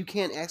 and you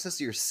can't access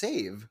your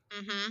save,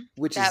 Mm-hmm.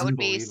 which That is would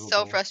be so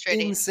unbelievable.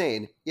 frustrating.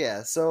 insane.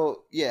 Yeah,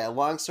 so yeah,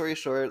 long story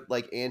short,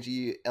 like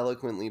Angie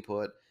eloquently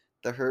put,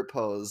 the hurt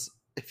pose,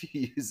 if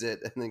you use it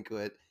and then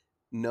quit,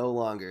 no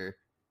longer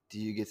do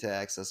you get to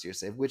access your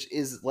save, which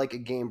is like a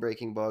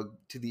game-breaking bug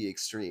to the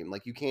extreme.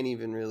 Like you can't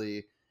even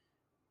really,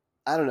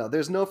 I don't know,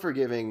 there's no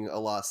forgiving a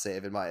lost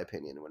save in my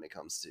opinion when it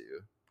comes to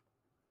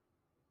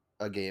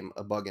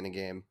a bug in a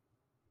game.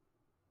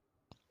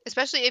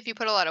 Especially if you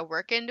put a lot of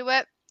work into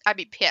it, I'd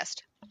be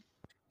pissed.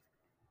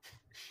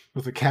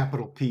 With a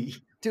capital P.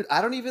 Dude,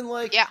 I don't even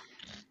like Yeah.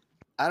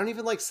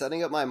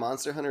 setting up my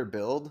Monster Hunter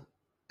build.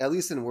 At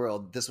least in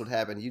World, this would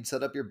happen. You'd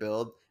set up your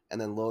build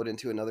and then load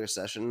into another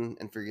session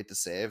and forget to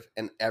save,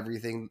 and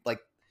everything, like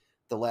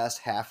the last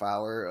half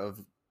hour of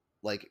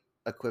like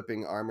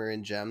equipping armor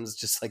and gems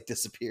just like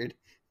disappeared.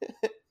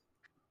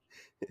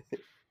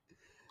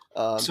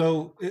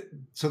 So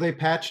they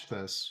patched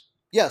this.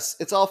 Yes,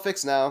 it's all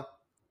fixed now.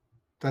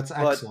 That's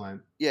But-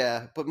 excellent.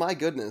 Yeah, but my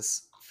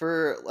goodness,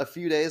 for a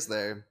few days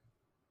there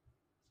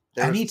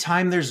was-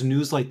 Anytime there's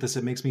news like this,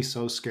 it makes me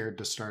so scared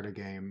to start a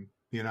game,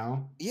 you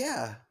know?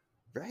 yeah,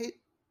 right?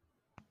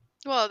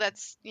 Well, that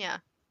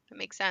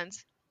makes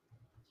sense.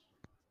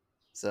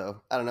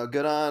 So I don't know.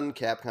 Good on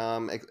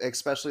Capcom,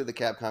 especially the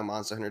Capcom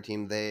Monster Hunter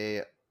team.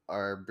 They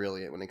are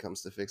brilliant when it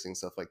comes to fixing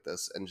stuff like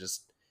this and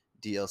just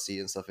DLC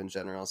and stuff in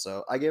general.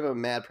 So I give them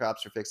mad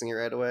props for fixing it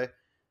right away.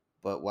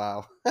 But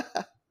wow,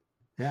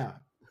 Yeah.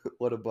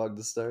 what a bug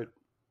to start.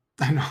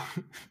 I know.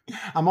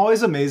 I'm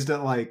always amazed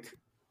at like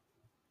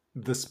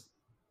the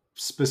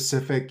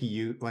specific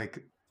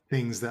like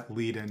things that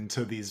lead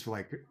into these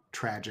like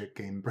tragic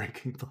game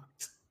breaking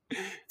bugs.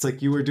 It's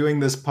like you were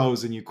doing this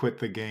pose and you quit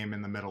the game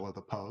in the middle of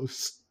the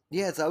pose.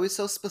 Yeah, it's always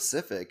so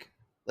specific.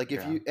 Like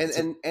if Yeah,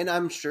 you and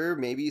I'm sure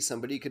maybe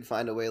somebody could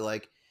find a way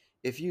like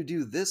if you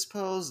do this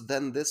pose,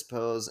 then this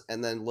pose,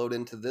 and then load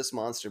into this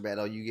monster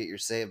battle, you get your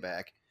save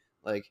back.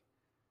 Like,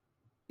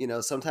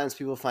 sometimes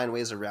people find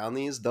ways around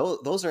these.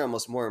 Those are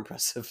almost more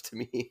impressive to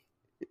me.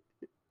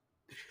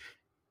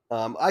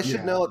 I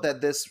should Yeah. note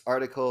that this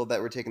article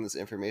that we're taking this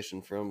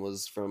information from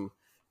was from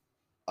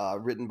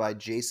written by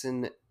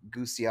Jason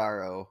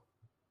Gucciaro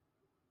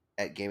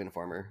at Game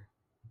Informer.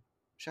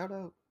 Shout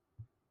out.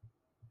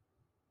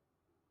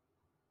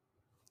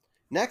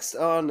 Next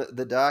on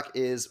the dock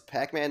is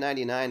Pac-Man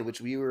 99, which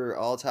we were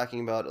all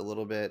talking about a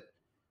little bit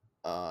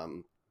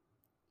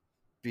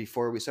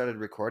before we started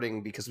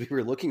recording because we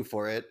were looking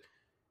for it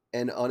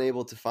and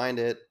unable to find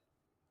it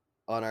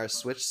on our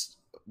Switch.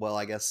 Well,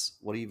 I guess,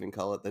 what do you even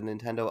call it? The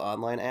Nintendo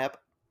Online app?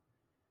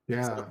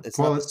 Yeah. It's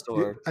not the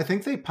store. I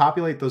think they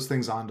populate those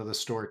things onto the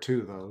store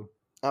too, though.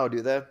 Oh,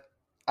 do they?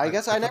 I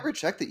guess I thought- never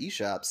checked the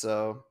eShop,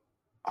 so...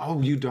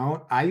 Oh, you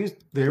don't?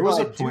 There was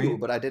a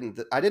point... but I didn't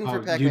for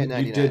Pac-Man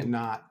 99. You did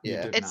not. You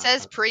Yeah. did It not.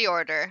 says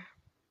pre-order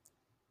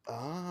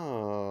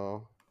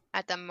Oh.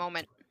 at the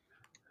moment.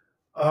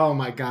 Oh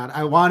my god,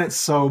 I want it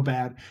so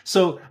bad.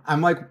 So I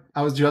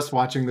was just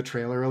watching the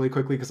trailer really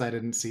quickly because I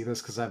didn't see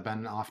this because I've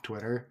been off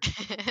Twitter.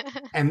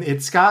 And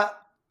it's got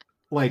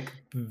like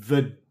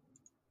the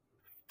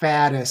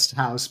fattest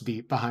house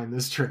beat behind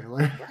this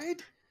trailer.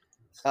 Right?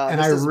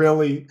 And I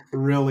really,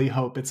 really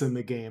hope it's in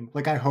the game.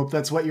 Like, I hope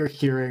that's what you're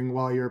hearing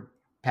while you're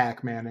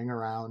Pac-Manning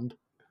around.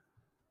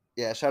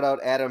 Yeah, shout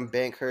out Adam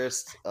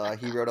Bankhurst.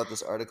 He wrote out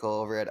this article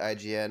over at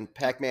IGN.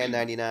 Pac-Man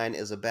 99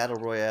 is a battle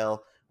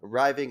royale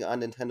arriving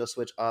on Nintendo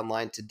Switch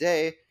Online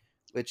today,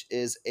 which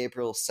is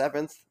April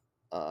 7th.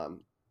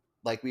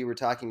 Like we were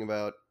talking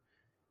about.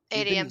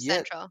 8 a.m.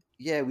 Central.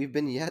 Yeah, we've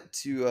been yet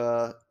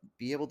to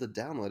be able to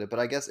download it. But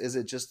I guess, is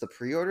it just the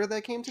pre-order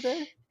that came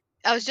today?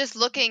 I was just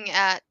looking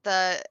at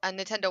the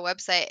Nintendo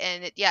website,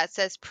 and it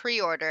says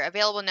pre-order.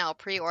 Available now,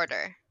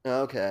 pre-order.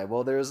 Okay,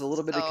 well, there's a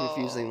little bit of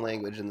confusing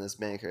language in this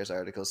Banker's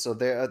article. So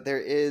there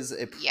is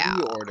a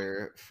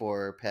pre-order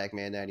for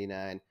Pac-Man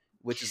 99,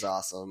 which is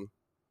awesome.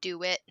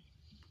 Do it.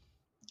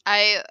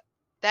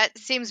 That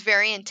seems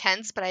very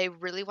intense, but I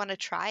really want to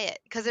try it.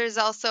 Because there's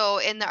also,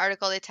 in the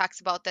article, it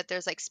talks about that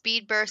there's like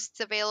speed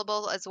bursts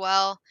available as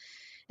well,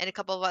 and a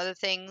couple of other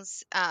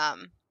things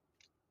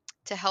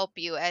to help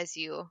you as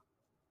you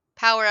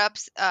power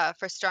ups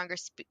for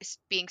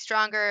being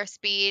stronger,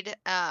 speed,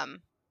 and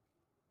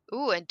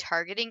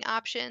targeting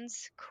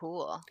options.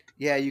 Cool.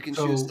 Yeah, you can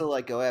choose to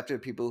like go after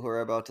people who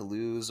are about to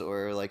lose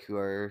or like who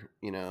are,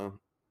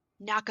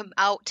 knock them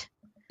out.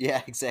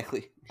 Yeah,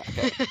 exactly.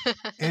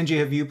 Angie,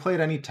 have you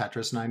played any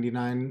Tetris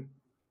 99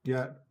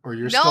 yet? Or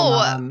you're still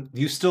not on?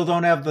 You still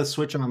don't have the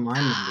Switch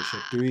Online membership,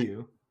 do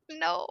you?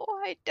 No,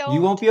 I don't.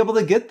 You won't be able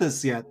to get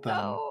this yet, then.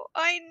 No,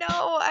 I know.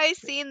 I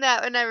seen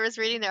that when I was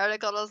reading the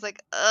article, and I was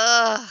like,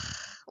 ugh,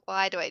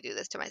 why do I do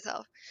this to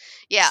myself?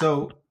 Yeah.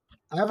 So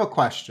I have a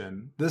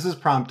question. This has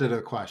prompted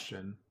a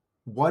question.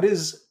 What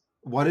is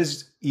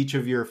each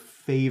of your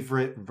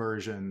favorite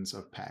versions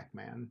of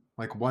Pac-Man?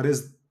 Like, what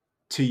is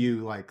to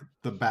you like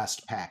the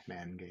best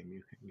Pac-Man game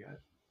you can get?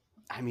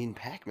 I mean,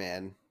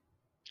 Pac-Man.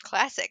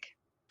 Classic.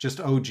 Just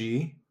OG?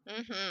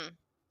 Mm-hmm.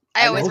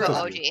 I always go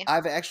OG.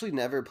 I've actually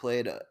never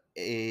played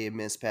a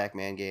Miss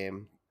Pac-Man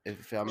game,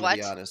 if I'm going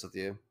to be honest with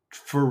you.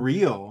 For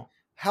real?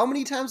 How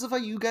many times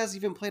have you guys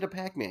even played a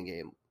Pac-Man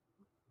game?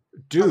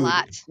 Dude. A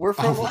lot. We're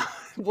from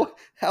what?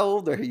 How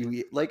old are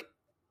you? Like,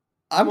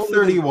 I'm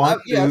 31,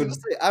 dude. I was gonna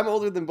say, I'm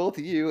older than both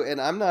of you,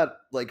 and I'm not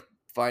like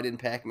finding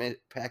Pac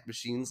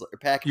machines or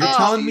Pac. You're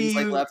telling me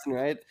like left and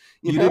right.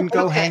 You didn't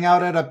go hang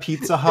out at a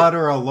Pizza Hut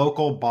or a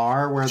local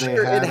bar where they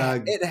had a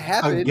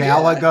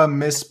Galaga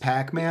Miss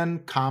Pac-Man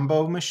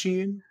combo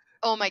machine?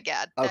 Oh my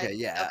god. Okay,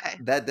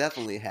 that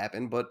definitely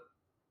happened, but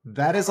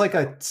that is like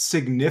a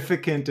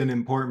significant and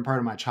important part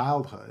of my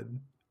childhood.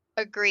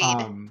 Agreed.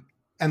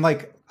 And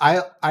like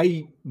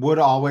I would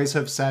always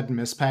have said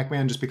Miss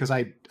Pac-Man just because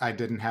I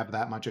didn't have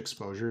that much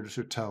exposure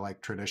to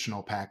like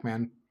traditional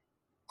Pac-Man.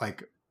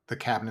 Like the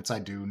cabinets I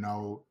do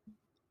know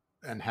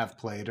and have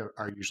played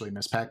are usually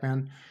Miss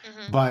Pac-Man.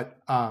 Mm-hmm. But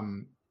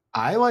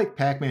I like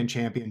Pac-Man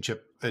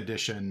Championship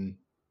Edition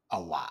a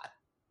lot.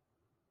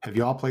 Have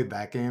you all played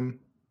that game?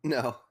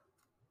 No.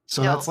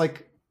 So that's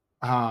like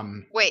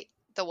wait,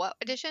 the what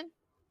edition?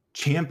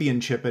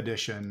 Championship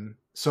Edition.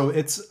 So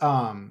it's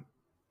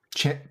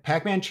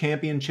Pac-Man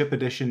Championship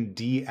Edition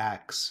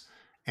DX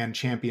and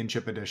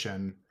Championship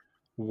Edition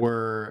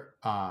were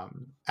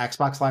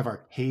Xbox Live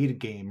Arcade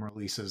game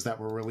releases that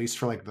were released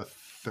for like the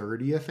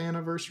 30th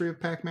anniversary of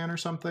Pac-Man or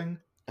something.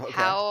 Okay.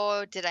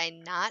 How did I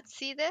not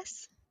see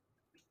this?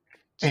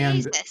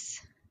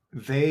 Jesus.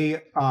 And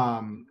they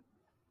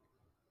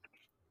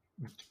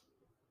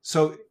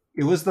so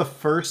it was the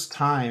first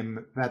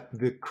time that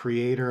the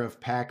creator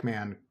of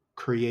Pac-Man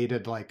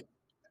created like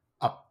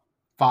a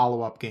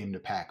follow-up game to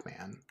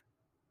Pac-Man.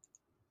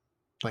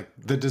 Like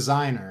the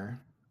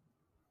designer,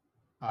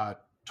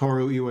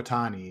 Toru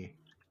Iwatani,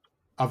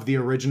 of the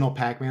original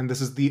Pac-Man,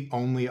 this is the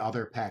only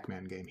other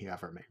Pac-Man game he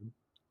ever made.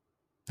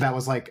 That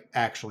was like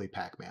actually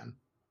Pac-Man.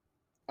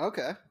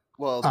 Okay.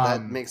 Well,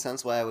 that makes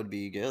sense why it would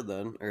be good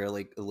then, or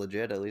like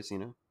legit at least,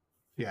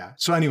 Yeah.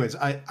 So anyways,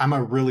 I'm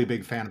a really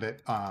big fan of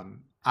it.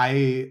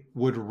 I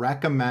would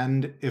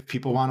recommend, if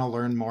people want to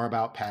learn more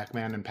about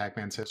Pac-Man and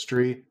Pac-Man's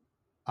history,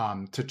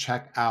 to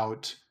check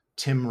out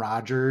Tim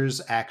Rogers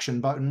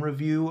action button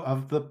review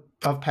of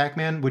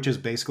Pac-Man, which is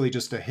basically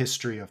just a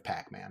history of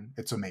Pac-Man.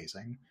 It's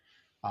amazing,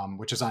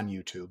 which is on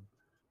YouTube.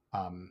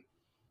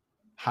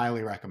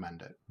 Highly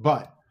recommend it.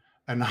 But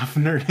enough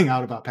nerding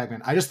out about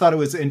Pac-Man. I just thought it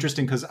was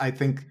interesting because I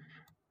think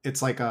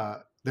it's like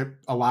a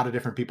lot of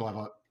different people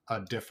have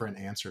a different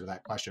answer to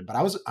that question. But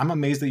I'm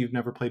amazed that you've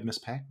never played Miss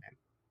Pac-Man.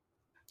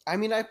 I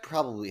mean, I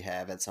probably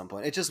have at some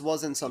point. It just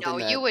wasn't something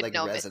that you would like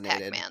know Miss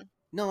resonated. Pac-Man.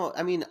 No,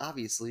 I mean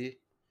obviously,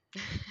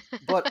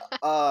 but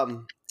oh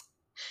man,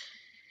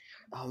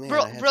 I had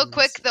real something else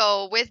quick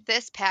though, with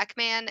this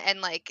Pac-Man, and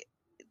like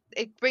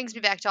it brings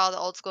me back to all the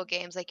old school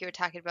games like you were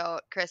talking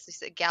about, Chris. You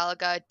said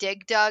Galaga.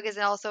 Dig Dug is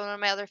also one of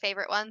my other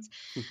favorite ones.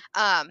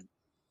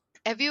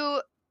 Have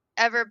you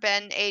ever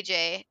been,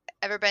 AJ,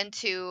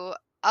 to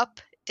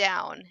Up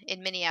Down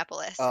in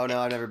Minneapolis? Oh no,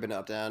 I've never been to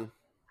Up Down.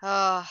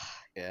 Oh,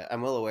 Yeah,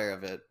 I'm well aware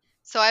of it.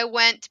 so I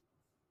went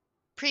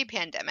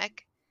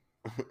pre-pandemic.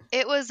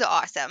 It was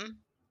awesome.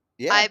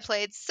 Yeah, I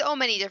played so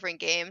many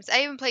different games.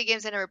 I even played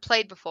games I never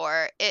played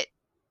before.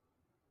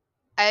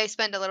 I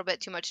spend a little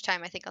bit too much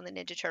time, I think, on the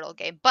Ninja Turtle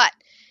game, but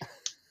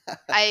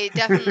I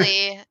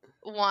definitely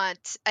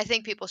I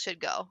think people should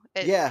go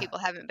if Yeah. people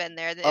haven't been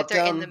there. If Up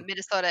they're in the Down-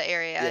 Minnesota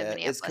area, in yeah, it's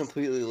Minneapolis.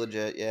 completely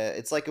legit. Yeah,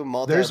 it's like a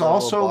multi. There's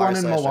also one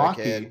in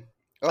Milwaukee. Arcade.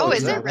 Oh, is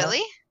you there know that?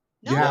 really?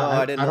 No. Yeah, No,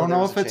 I didn't I know don't there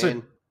know was if a it's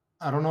chain.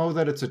 I don't know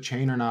that it's a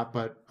chain or not,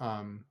 but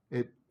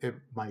it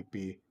might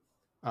be.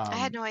 I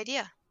had no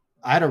idea.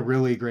 I had a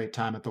really great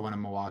time at the one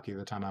in Milwaukee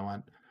the time I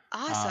went.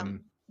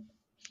 Awesome.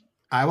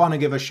 I want to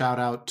give a shout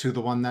out to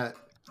the one that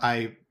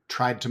I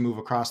tried to move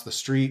across the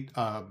street,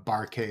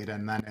 Barcade,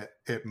 and then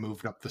it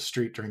moved up the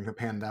street during the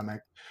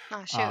pandemic.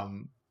 Oh,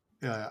 shoot.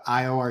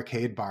 IO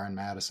Arcade Bar in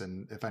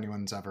Madison, if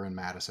anyone's ever in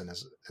Madison,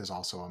 is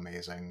also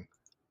amazing.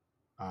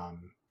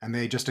 And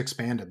they just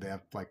expanded. They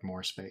have like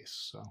more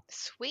space. So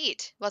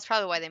Sweet. Well, that's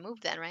probably why they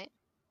moved then, right?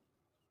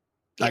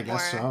 I Get more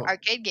guess so.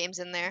 arcade games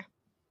in there.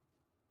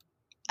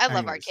 I love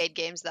Anyways. arcade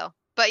games, though.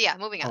 But yeah,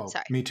 moving on. Oh,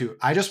 Sorry. me too.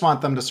 I just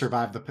want them to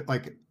survive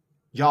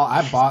y'all,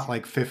 I bought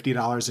like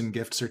 $50 in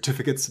gift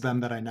certificates to them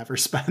that I never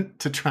spent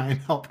to try and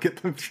help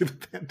get them through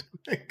the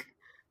pandemic.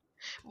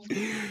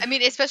 I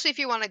mean, especially if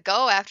you want to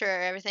go after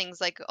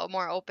everything's like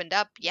more opened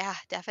up. Yeah,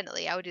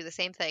 definitely. I would do the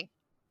same thing.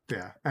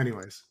 Yeah.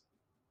 Anyways,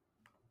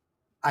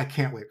 I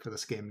can't wait for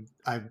this game.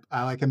 I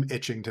like am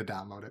itching to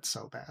download it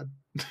so bad.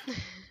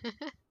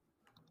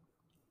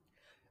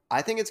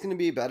 I think it's going to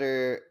be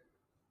better.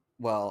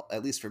 Well,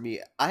 at least for me,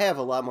 I have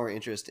a lot more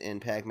interest in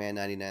Pac-Man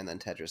 99 than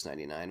Tetris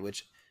 99,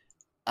 which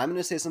I'm going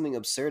to say something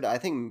absurd. I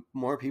think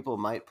more people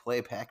might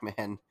play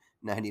Pac-Man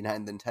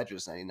 99 than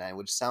Tetris 99,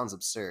 which sounds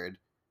absurd.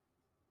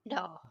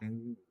 No.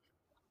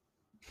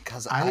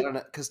 Because I don't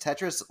know. Because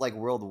Tetris, like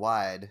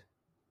worldwide,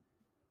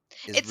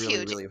 is It's really,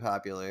 huge. really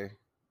popular.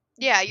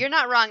 Yeah, you're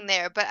not wrong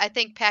there, but I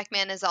think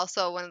Pac-Man is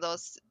also one of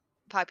those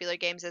popular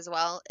games as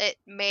well. It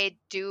may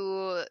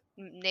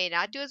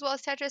not do as well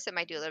as Tetris. It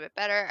might do a little bit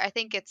better. I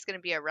think it's going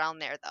to be around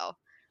there, though.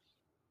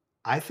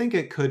 I think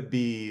it could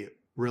be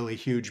really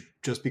huge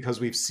just because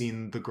we've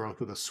seen the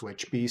growth of the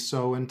Switch be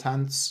so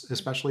intense,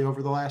 especially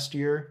over the last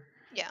year.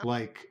 Yeah.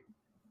 Like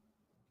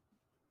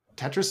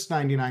Tetris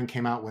 99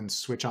 came out when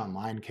Switch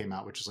Online came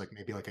out, which is like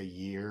maybe like a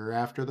year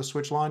after the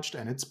Switch launched,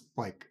 and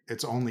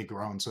it's only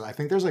grown. So I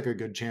think there's like a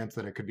good chance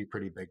that it could be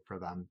pretty big for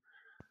them.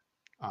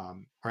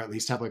 Or at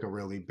least have like a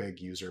really big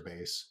user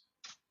base.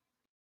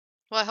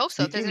 Well, I hope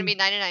so. There's going to be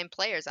 99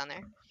 players on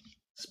there.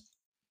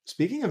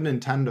 Speaking of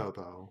Nintendo,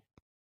 though,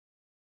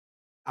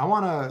 I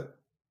want to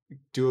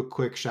do a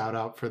quick shout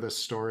out for this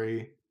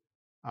story.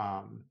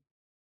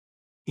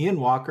 Ian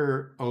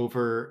Walker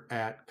over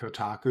at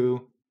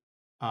Kotaku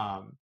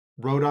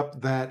wrote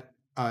up that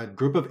a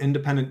group of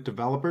independent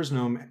developers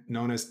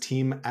known as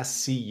Team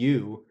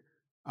SCU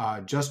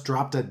just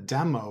dropped a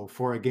demo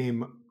for a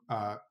game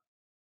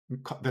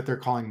that they're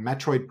calling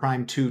Metroid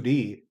Prime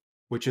 2D,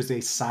 which is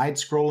a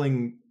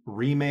side-scrolling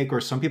remake,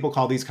 or some people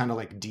call these kind of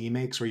like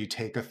D-makes, where you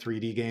take a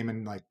 3D game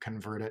and like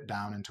convert it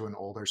down into an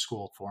older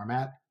school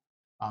format.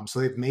 So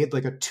they've made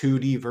like a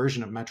 2D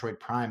version of Metroid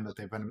Prime that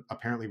they've been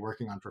apparently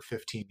working on for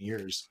 15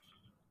 years.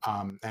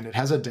 And it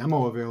has a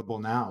demo available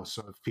now.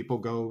 So if people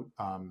go,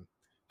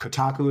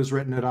 Kotaku has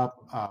written it up.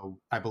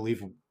 I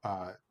believe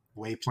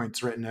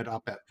Waypoint's written it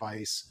up at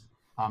Vice.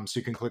 So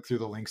you can click through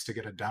the links to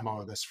get a demo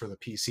of this for the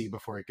PC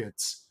before it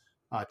gets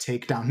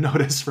takedown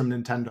notice from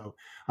Nintendo.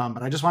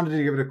 But I just wanted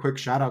to give it a quick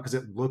shout out because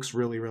it looks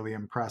really, really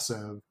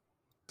impressive.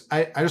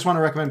 I just want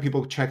to recommend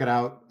people check it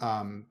out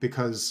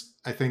because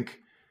I think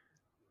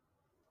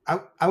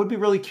I would be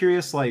really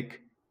curious, like,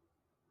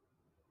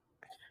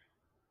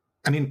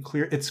 I mean,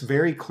 it's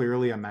very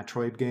clearly a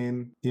Metroid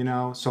game, you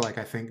know? So, like,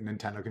 I think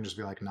Nintendo can just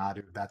be like, nah,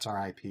 dude, that's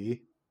our IP.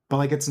 But,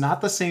 like, it's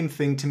not the same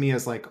thing to me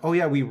as, like, oh,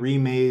 yeah, we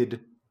remade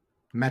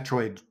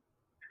Metroid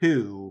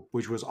 2,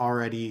 which was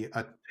already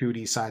a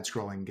 2D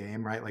side-scrolling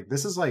game, right? Like,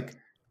 this is, like,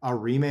 a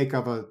remake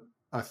of a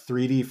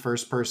 3D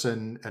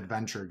first-person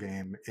adventure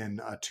game in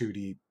a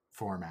 2D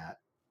format,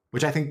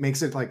 which I think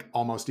makes it, like,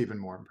 almost even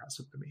more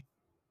impressive to me.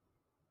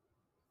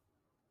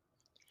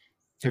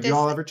 Have you This,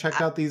 all ever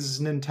checked out these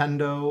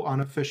Nintendo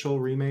unofficial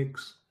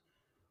remakes?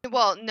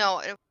 well,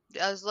 no,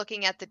 I was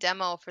looking at the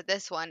demo for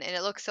this one, and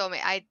it looks so.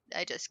 I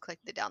just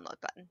clicked the download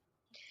button.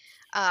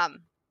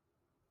 Um,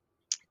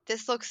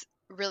 this looks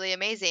really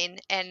amazing,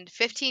 and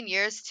 15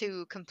 years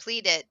to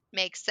complete it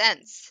makes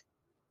sense.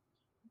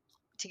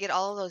 To get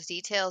all of those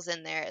details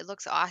in there, it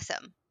looks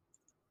awesome.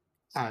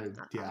 I'm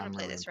Yeah, gonna I'm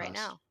play really this right impressed.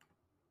 now.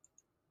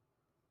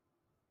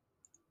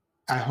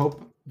 I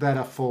hope that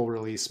a full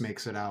release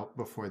makes it out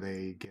before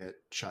they get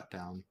shut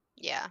down.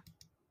 Yeah,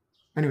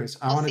 Anyways,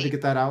 I we'll wanted to see.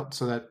 get that out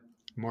so that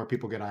more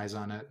people get eyes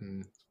on it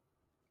and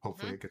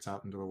hopefully Mhm. it gets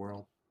out into the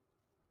world.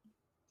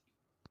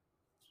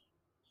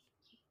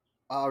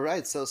 All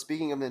right, so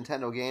speaking of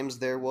Nintendo games,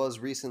 there was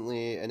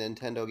recently a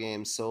Nintendo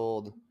game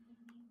sold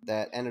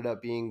that ended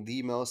up being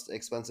the most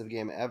expensive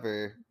game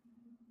ever.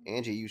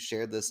 Angie, you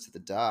shared this to the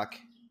doc.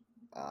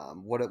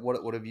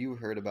 What have you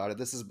heard about it?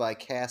 This is by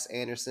Cass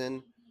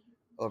Anderson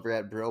over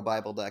at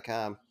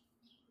brobible.com.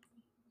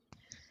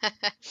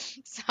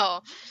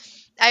 So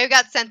I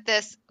got sent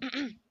this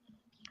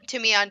to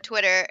me on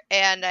Twitter,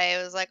 and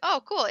I was like,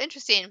 "Oh, cool,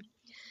 interesting."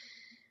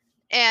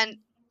 And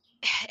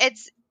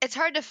it's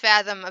hard to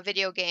fathom a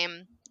video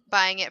game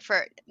buying it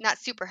for not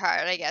super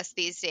hard, I guess,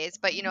 these days,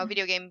 but a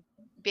video game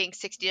being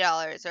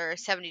 $60 or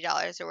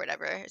 $70 or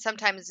whatever.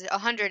 Sometimes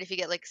 $100 if you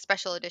get like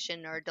special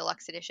edition or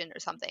deluxe edition or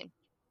something.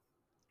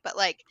 But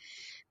like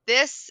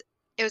this,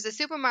 it was a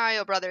Super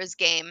Mario Brothers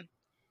game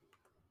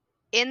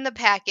in the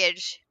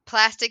package,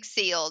 plastic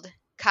sealed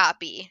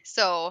copy.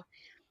 So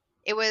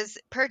it was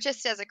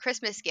purchased as a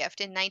Christmas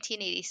gift in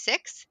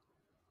 1986,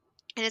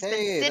 and it's been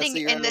Hey, that's sitting the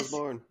year I in was this.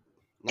 born.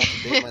 Not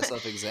to date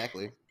myself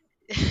exactly.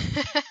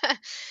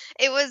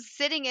 It was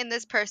sitting in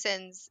this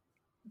person's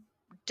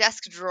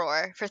desk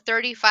drawer for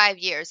 35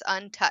 years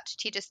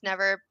untouched. He just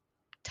never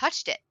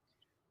touched it.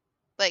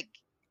 Like,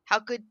 how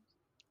could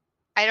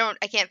I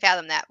can't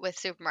fathom that with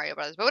Super Mario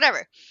Brothers, but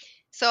whatever.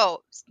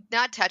 So,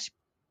 not touched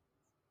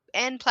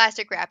and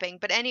plastic wrapping,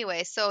 but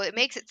anyway, so it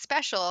makes it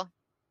special,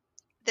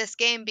 this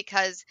game,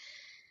 because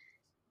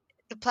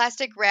the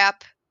plastic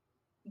wrap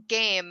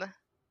game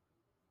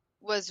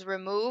was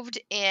removed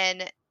in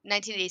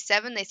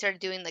 1987. They started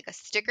doing like a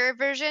sticker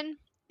version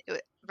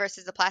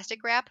versus the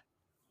plastic wrap.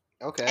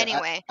 Okay,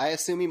 Anyway, I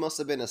assume he must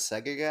have been a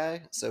Sega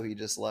guy, so he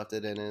just left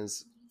it in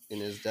his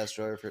desk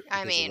drawer I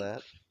because of mean,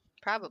 that.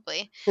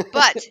 probably,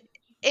 but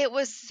it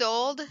was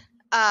sold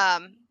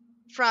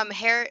from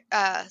hair.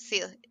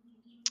 See,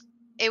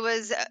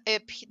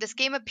 this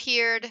game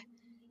appeared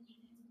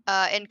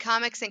in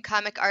comics and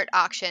comic art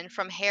auction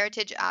from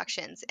Heritage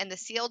Auctions, and the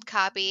sealed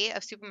copy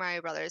of Super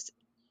Mario Brothers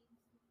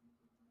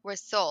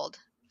was sold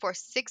for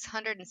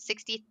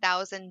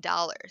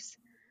 $660,000.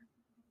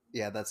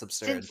 Yeah, that's It's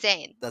absurd.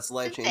 insane. That's It's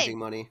life changing insane.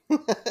 money.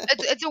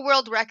 It's a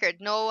world record.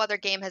 No other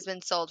game has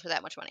been sold for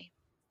that much money.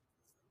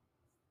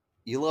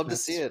 You love to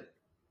see That's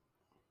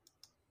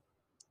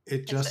it.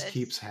 It just It's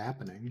keeps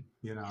happening,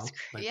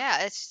 like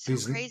yeah, it's so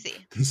these crazy.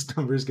 these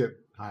numbers get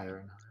higher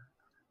and higher.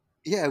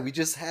 Yeah, we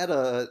just had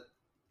a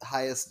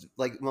highest,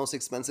 like, most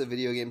expensive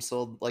video game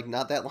sold like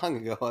not that long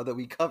ago that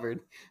we covered,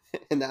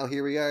 and now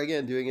here we are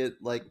again doing it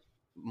like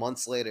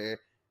months later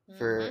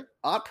for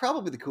Hmm.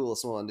 probably the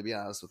coolest one, to be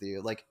honest with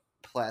you, like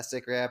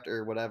plastic wrapped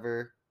or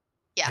whatever.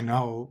 Yeah, I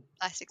know.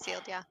 plastic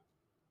sealed. Yeah.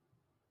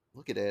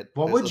 Look at it.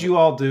 What There's would you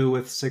all do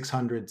with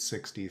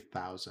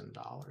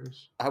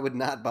 $660,000? I would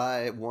not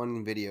buy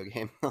one video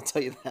game. I'll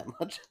tell you that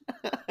much.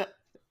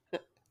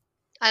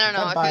 I don't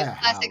know I'd if buy it was a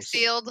plastic house.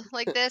 sealed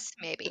like this,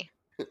 maybe.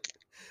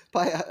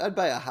 I'd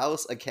buy a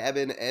house, a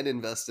cabin, and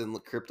invest in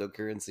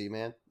cryptocurrency,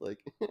 man.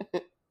 Like,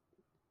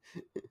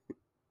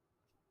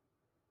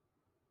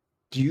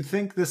 Do you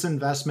think this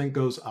investment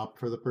goes up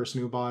for the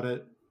person who bought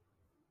it?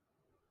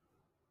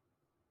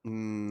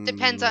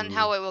 Depends on mm,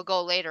 how it will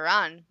go later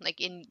on,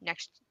 like in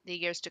the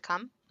years to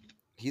come.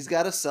 he's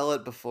got to sell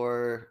it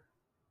before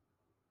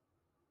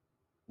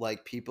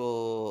like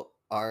people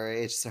our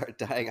age start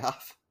dying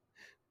off.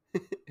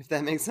 If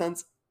that makes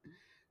sense.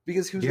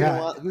 Because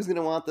Yeah, who's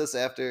gonna want this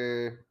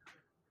after,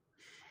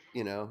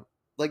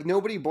 like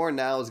nobody born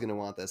now is gonna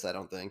want this, I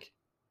don't think.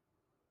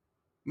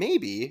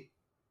 Maybe.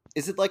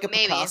 Is it like a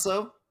Maybe.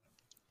 Picasso?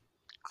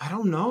 I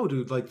don't know,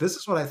 dude. Like this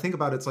is what I think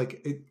about. It's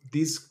like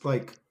these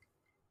like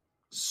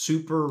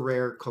super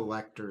rare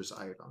collectors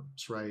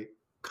items, right?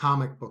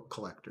 Comic book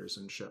collectors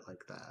and shit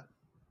like that.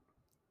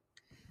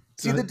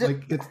 See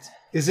Like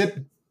is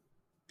it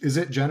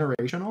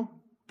generational?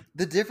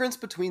 the difference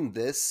between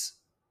this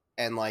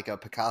and like a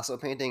Picasso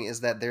painting is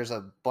that there's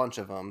a bunch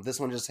of them.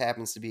 This one just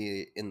happens to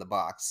be in the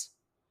box,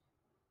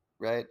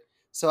 right?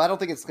 So I don't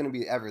think it's going to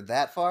be ever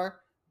that far,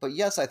 but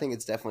yes, I think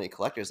it's definitely a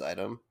collector's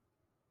item.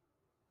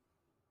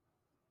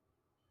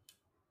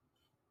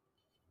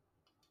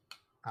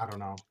 I don't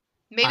know.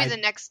 Maybe I the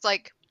next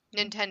like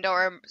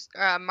Nintendo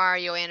or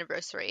Mario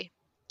anniversary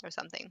or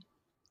something.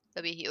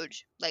 That'd be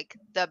huge. Like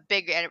the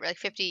big like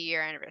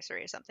 50-year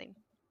anniversary or something.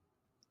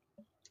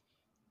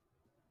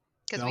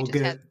 Because we they'll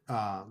just had.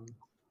 get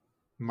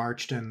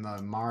marched in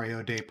the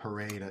Mario Day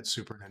parade at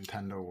Super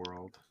Nintendo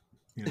World.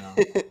 You know,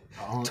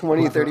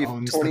 20, whoever 30,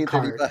 owns 20, the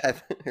cart.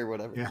 35 or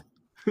whatever. Yeah.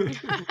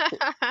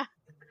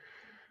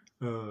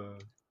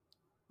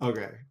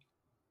 Okay.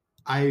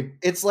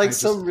 It's like I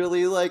some just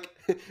really like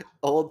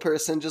old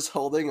person just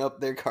holding up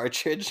their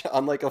cartridge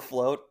on like a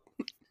float,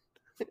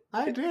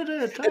 I did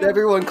it. and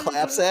everyone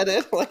claps at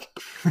it, like,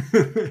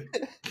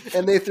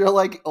 and they throw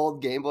like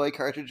old Game Boy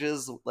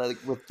cartridges like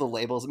with the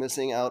labels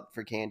missing out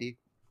for candy.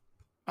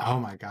 Oh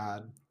my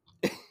God.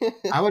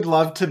 I would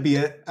love to be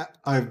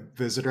a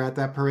visitor at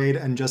that parade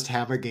and just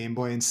have a Game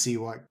Boy and see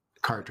what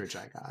cartridge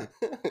I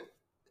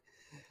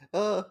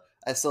got.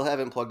 I still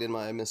haven't plugged in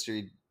my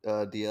mystery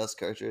DS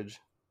cartridge.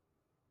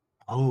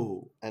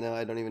 Oh, I know,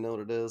 I don't even know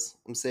what it is.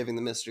 I'm saving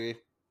the mystery.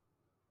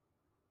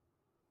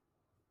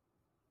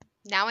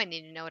 Now I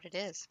need to know what it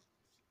is.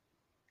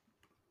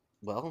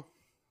 Well,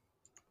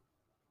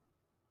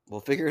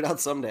 we'll figure it out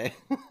someday.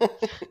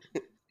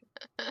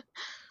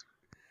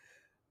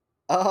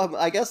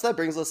 I guess that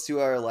brings us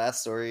to our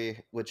last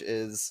story, which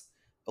is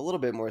a little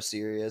bit more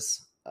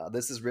serious.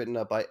 This is written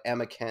up by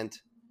Emma Kent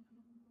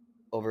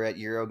over at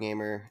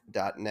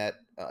Eurogamer.net.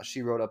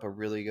 She wrote up a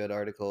really good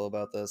article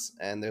about this,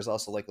 and there's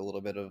also like a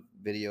little bit of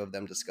video of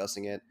them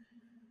discussing it.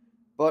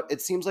 But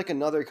it seems like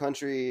another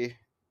country,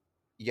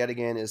 yet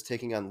again, is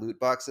taking on loot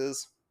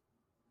boxes.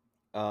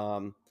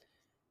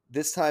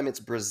 This time it's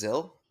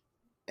Brazil,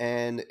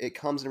 and it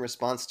comes in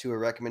response to a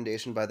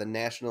recommendation by the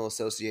National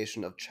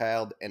Association of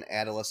Child and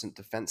Adolescent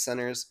Defense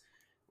Centers,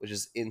 which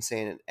is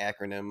insane an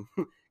acronym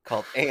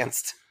called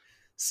ANST.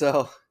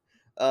 So,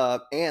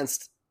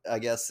 ANST, I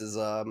guess, is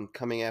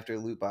coming after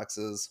loot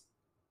boxes.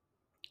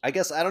 I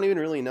guess I don't even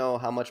really know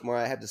how much more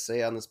I have to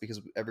say on this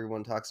because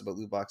everyone talks about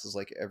loot boxes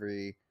like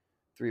every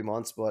 3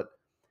 months, but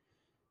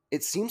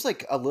it seems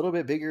like a little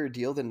bit bigger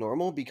deal than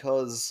normal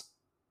because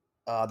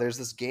there's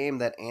this game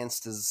that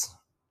ANST is.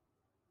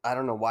 I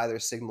don't know why they're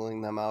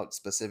signaling them out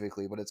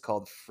specifically, but it's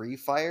called Free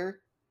Fire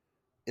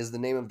is the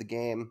name of the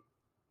game.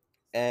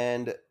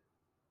 And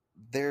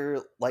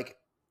they're like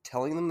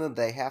telling them that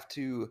they have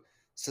to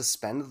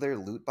suspend their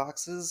loot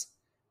boxes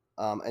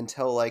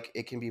until like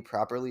it can be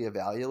properly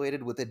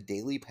evaluated with a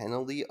daily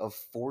penalty of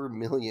 4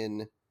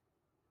 million.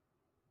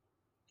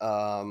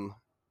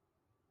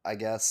 I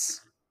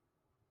guess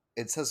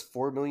it says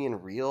 4 million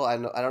real. I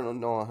don't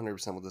know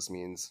 100% what this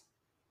means.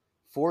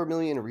 4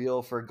 million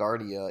real for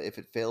Guardia if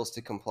it fails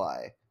to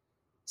comply.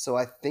 So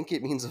I think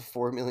it means a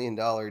 $4 million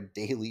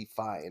daily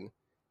fine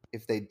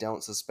if they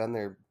don't suspend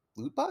their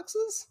loot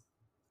boxes?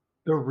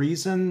 the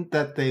reason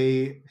that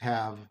they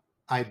have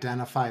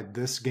identified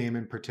this game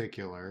in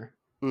particular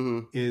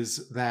Mm-hmm.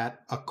 is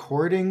that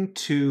according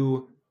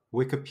to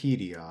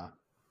Wikipedia,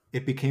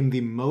 it became the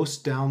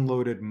most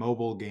downloaded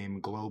mobile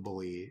game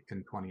globally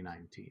in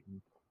 2019.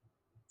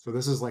 So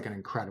this is like an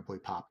incredibly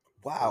popular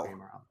Wow.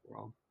 game around the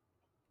world.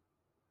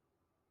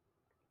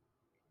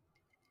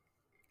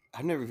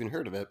 I've never even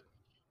heard of it.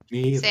 Me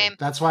either. Same.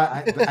 That's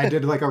why I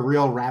did like a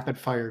real rapid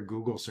fire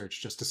Google search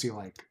just to see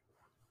like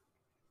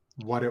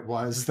what it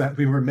was that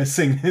we were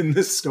missing in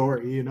this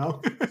story, you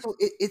know? So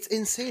it's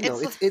insane though.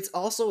 It's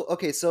also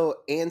okay. So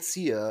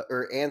Ansia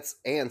or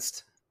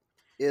Anst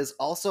is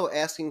also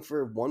asking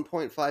for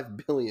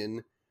 1.5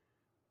 billion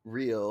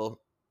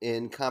real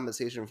in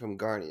compensation from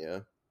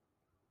Garnia.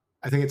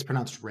 I think it's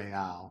pronounced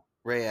Real.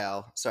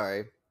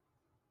 Sorry.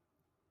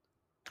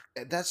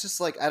 That's just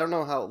like I don't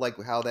know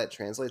how that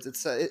translates.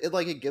 It's it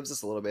like it gives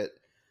us a little bit.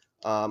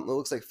 It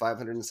looks like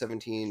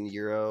 517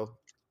 euro,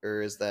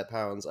 or is that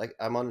pounds?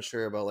 I'm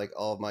unsure about like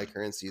all of my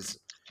currencies.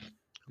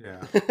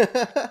 Yeah.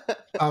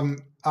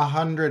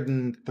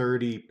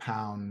 130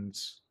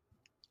 pounds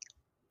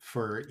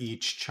for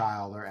each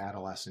child or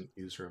adolescent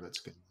user of its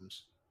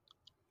games.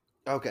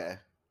 Okay,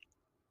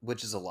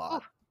 which is a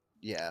lot.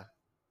 Yeah,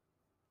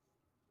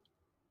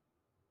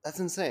 that's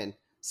insane.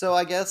 So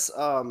I guess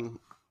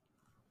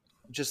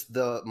just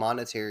the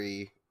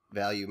monetary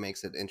value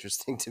makes it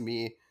interesting to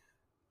me.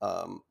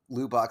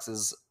 Loot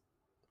boxes.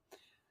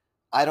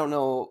 I don't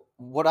know.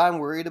 What I'm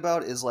worried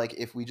about is like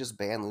if we just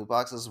ban loot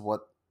boxes,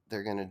 what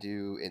they're gonna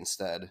do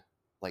instead,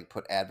 like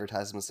put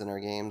advertisements in our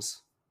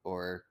games,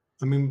 or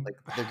I mean, like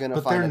they're gonna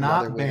but find they're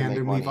another not way to banned, make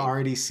and money. we've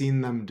already seen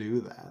them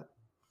do that.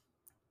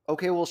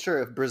 Okay, well,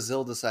 sure. If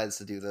Brazil decides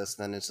to do this,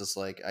 then it's just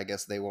like I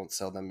guess they won't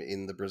sell them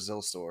in the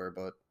Brazil store,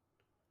 but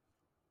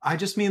I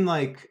just mean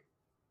like,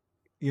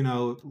 you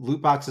know,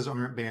 loot boxes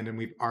aren't banned, and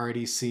we've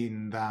already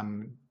seen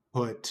them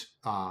put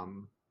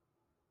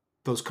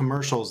those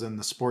commercials in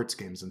the sports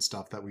games and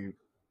stuff that we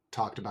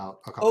talked about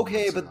a couple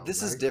okay, months but ago,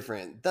 this is right?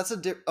 different. That's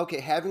okay.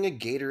 Having a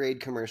Gatorade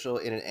commercial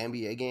in an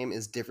NBA game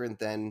is different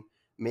than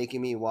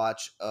making me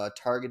watch a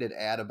targeted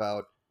ad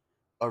about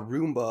a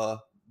Roomba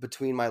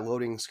between my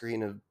loading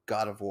screen of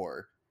God of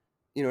War.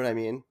 You know what I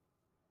mean?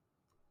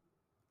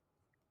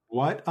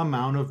 What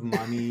amount of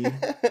money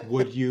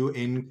would you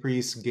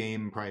increase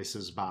game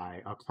prices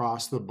by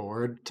across the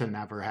board to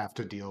never have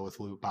to deal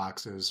with loot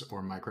boxes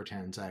or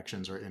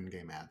microtransactions or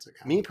in-game ads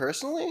again? Me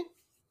personally,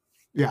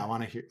 Yeah, I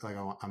want to hear. Like,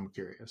 I'm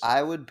curious.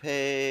 I would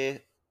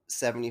pay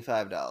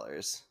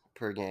 $75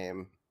 per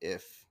game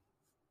if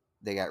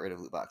they got rid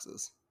of loot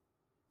boxes.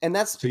 And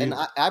that's So and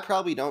I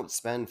probably don't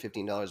spend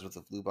 $15 worth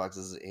of loot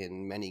boxes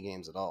in many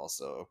games at all.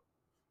 So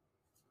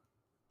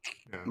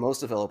yeah. most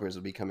developers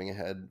would be coming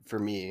ahead for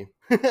me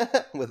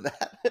with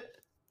that.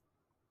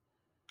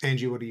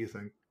 Angie, what do you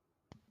think?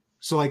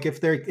 So like if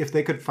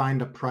they could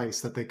find a price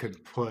that they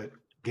could put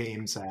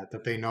games at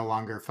that they no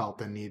longer felt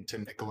the need to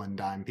nickel and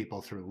dime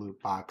people through loot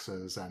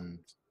boxes and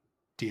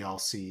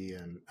DLC,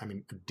 and I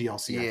mean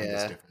DLC I think is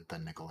Yeah. different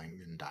than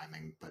nickeling and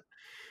diming, but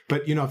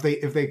you know,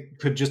 if they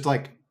could just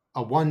like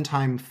a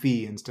one-time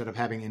fee instead of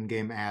having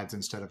in-game ads,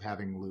 instead of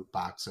having loot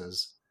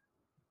boxes,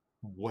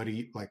 what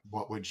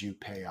would you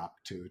pay up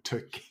to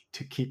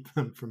keep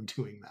them from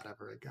doing that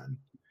ever again?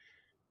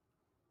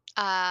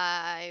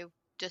 I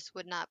just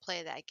would not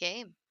play that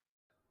game.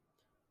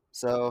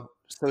 So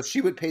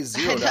she would pay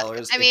 $0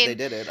 I if mean, they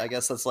did it. I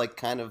guess that's like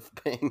kind of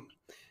paying.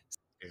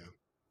 Yeah.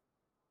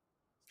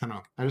 I don't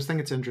know. I just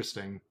think it's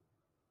interesting.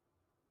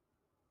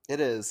 It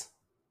is.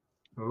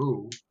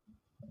 Oh.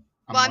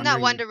 well, I'm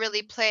not one to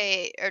really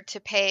play or to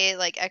pay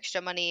like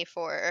extra money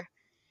for,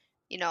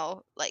 you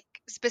know, like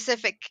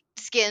specific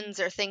skins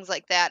or things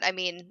like that. I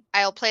mean,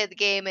 I'll play the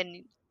game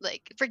and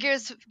like for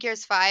Gears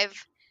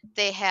 5,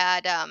 they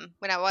had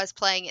when I was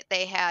playing it,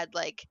 they had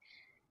like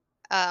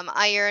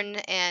iron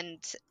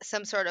and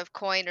some sort of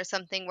coin or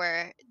something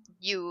where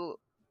you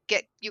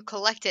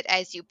collect it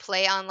as you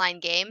play online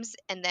games,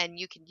 and then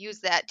you can use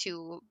that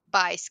to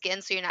buy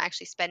skins, so you're not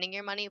actually spending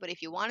your money. But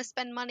if you want to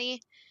spend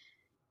money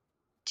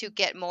to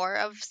get more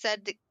of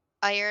said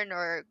iron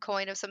or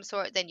coin of some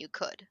sort, then you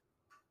could.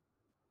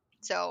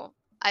 So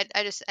I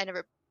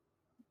never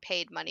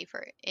paid money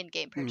for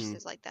in-game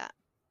purchases like that.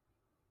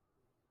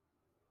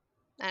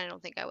 I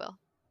don't think I will.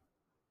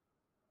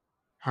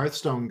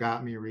 Hearthstone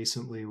got me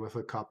recently with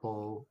a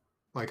couple.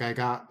 Like I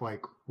got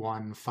like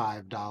one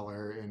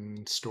 $5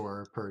 in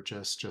store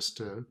purchase just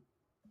to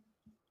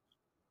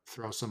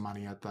throw some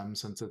money at them,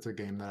 since it's a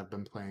game that I've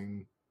been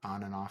playing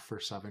on and off for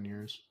 7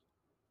 years.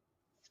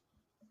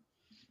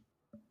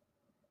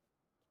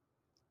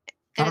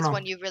 And it's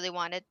one you really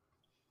wanted,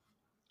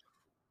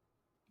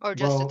 or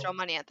just to throw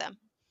money at them?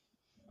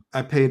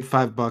 I paid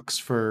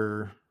 $5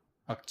 for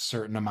a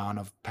certain amount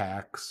of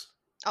packs.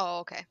 Oh,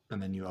 okay.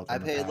 And then you open. I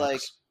the paid packs.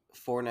 like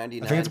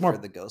 $4.99 for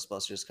the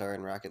Ghostbusters car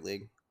in Rocket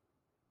League.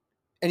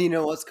 And you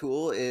know what's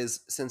cool is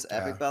since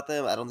Epic bought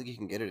them, I don't think you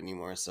can get it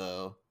anymore.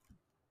 So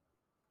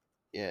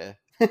yeah.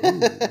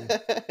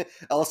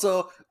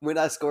 Also, when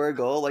I score a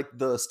goal, like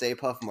the Stay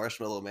Puft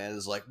Marshmallow Man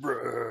is like,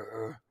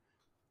 brr.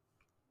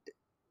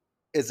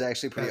 It's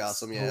actually pretty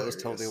awesome. Yeah, hilarious. It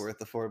was totally worth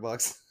the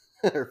 $4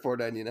 or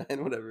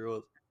 $4.99, whatever it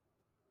was.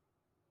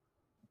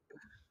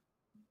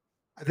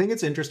 I think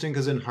it's interesting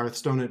because in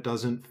Hearthstone it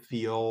doesn't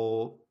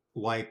feel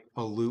like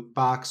a loot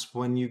box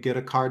when you get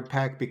a card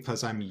pack,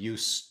 because I'm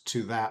used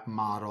to that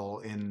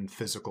model in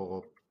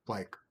physical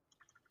like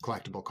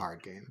collectible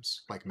card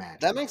games like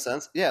Magic. That makes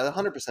sense. Yeah,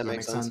 100%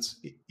 makes sense.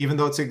 Even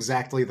though it's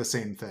exactly the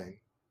same thing.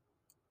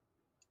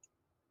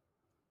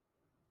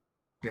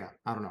 Yeah,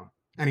 I don't know.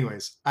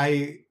 Anyways,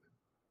 I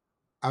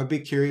would be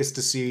curious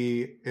to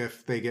see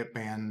if they get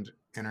banned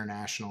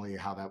internationally,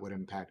 how that would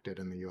impact it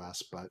in the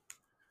US, but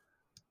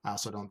I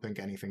also don't think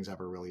anything's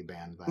ever really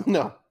banned that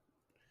way.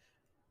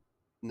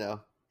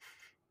 No.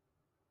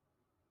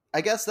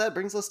 I guess that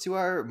brings us to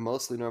our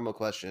mostly normal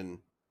question.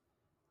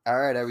 All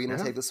right, are we going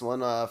to take this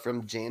one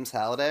from James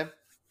Halliday?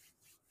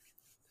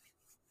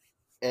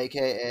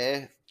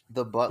 AKA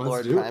the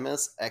Buttlord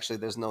Primus. Actually,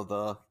 there's no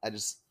the. I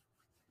just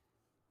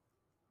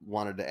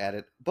wanted to add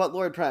it.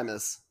 Buttlord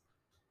Primus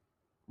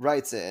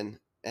writes in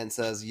and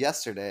says,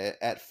 yesterday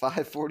at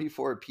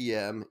 5:44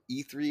 p.m.,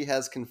 E3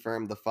 has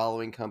confirmed the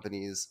following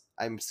companies.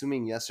 I'm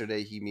assuming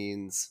yesterday he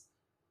means...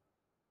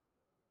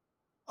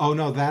 Oh,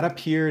 no, that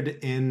appeared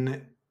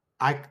in...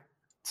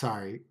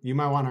 Sorry, you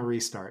might want to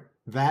restart.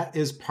 That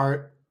is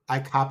part... I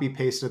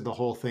copy-pasted the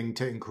whole thing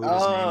to include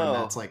his name, and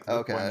that's like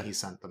when he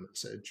sent the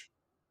message.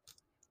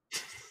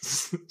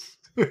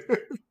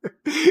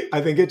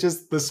 I think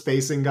the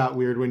spacing got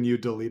weird when you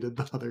deleted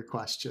the other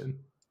question.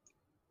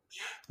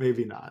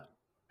 Maybe not.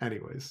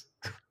 Anyways.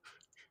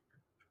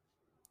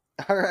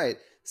 All right.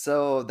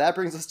 So that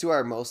brings us to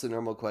our mostly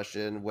normal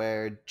question,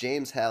 where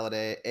James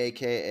Halliday,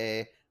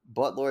 a.k.a.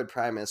 Buttlord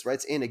Primus,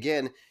 writes in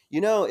again.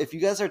 You know, if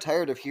you guys are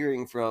tired of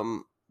hearing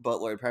from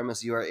Buttlord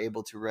Primus, you are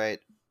able to write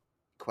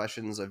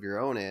questions of your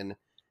own in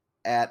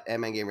at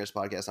MN Gamers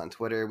Podcast on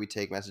Twitter. We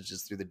take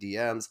messages through the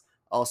DMs.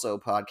 Also,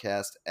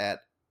 podcast at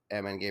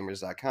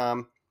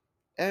mngamers.com.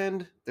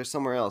 And there's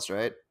somewhere else,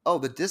 right? Oh,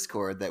 the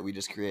Discord that we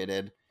just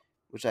created,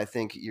 which I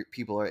think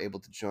people are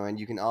able to join.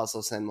 You can also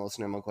send most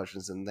normal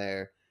questions in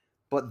there.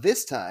 But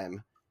this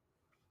time,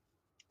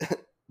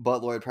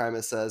 Buttlord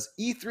Primus says,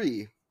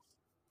 E3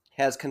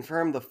 has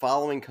confirmed the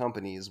following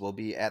companies will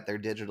be at their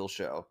digital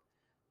show: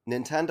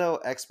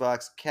 Nintendo,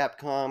 Xbox,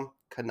 Capcom,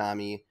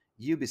 Konami,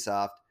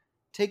 Ubisoft,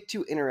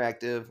 Take-Two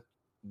Interactive,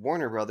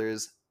 Warner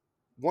Brothers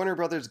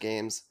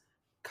Games,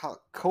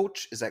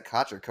 Coach, is that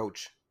Koch or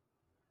Coach?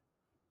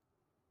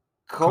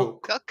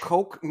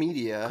 Coke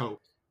Media.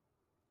 Coke.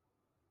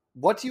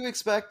 What do you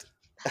expect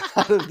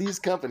out of these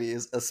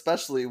companies,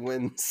 especially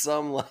when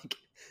some like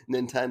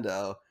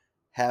Nintendo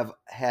have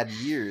had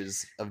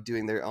years of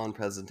doing their own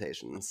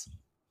presentations.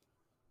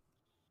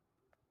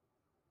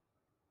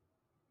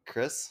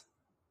 Chris?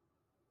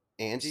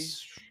 Angie?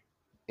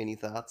 Any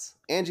thoughts?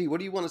 Angie, what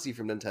do you want to see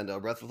from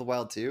Nintendo? Breath of the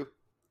Wild 2?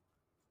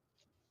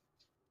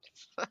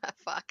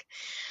 Fuck.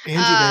 Angie,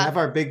 they have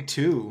our big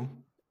two,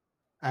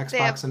 They have-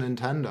 Xbox and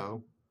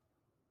Nintendo.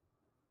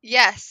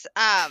 Yes.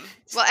 Well,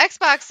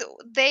 Xbox,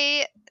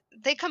 they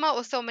come out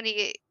with so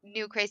many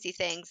new crazy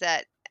things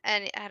that,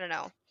 and I don't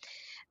know.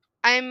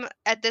 I'm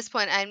at this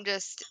point, I'm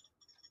just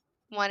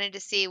wanting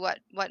to see what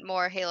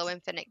more Halo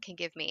Infinite can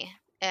give me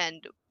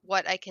and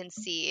what I can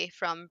see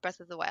from Breath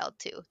of the Wild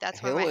 2.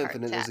 That's where Halo my heart's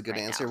Infinite is at a good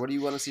right answer. now. What do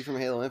you want to see from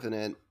Halo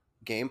Infinite?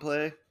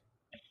 Gameplay?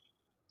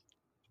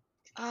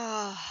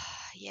 Oh,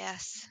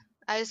 yes.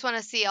 I just want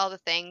to see all the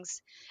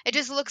things. It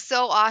just looks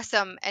so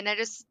awesome, and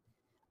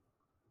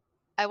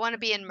I want to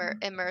be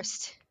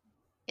immersed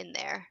in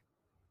there.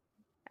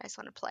 I just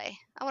want to play.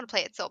 I want to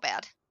play it so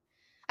bad.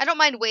 I don't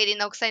mind waiting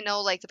though, because I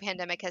know like the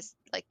pandemic has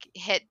like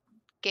hit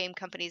game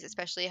companies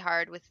especially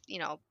hard with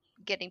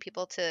getting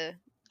people to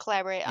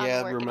collaborate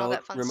on work and all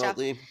that fun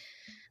remotely.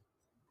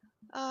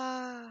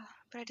 stuff.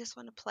 But I just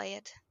want to play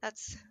it.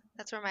 That's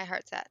where my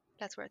heart's at.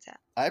 That's where it's at.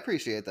 I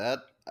appreciate that.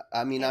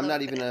 I mean, Halo I'm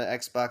not Infinite. even an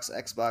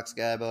Xbox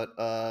guy, but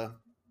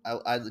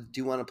I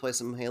do want to play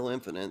some Halo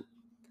Infinite.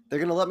 They're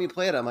gonna let me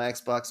play it on my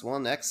Xbox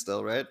One X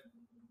still, right?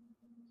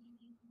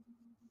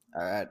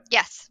 All right.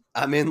 Yes.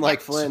 I'm in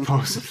like Flynn.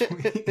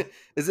 Supposedly.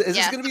 Is this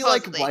Yeah, gonna be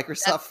like supposedly.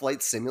 Microsoft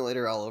Flight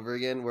Simulator all over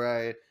again?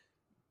 Where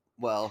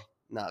well,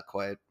 not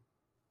quite.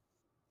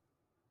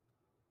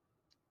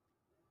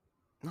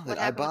 No, What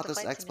I happened with bought the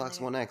this Flight Xbox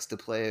Simulator? One X to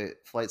play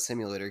Flight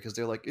Simulator because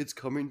they're like, it's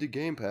coming to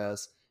Game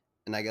Pass.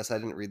 And I guess I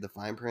didn't read the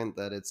fine print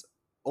that it's,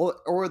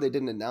 or they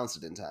didn't announce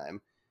it in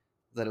time,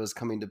 that it was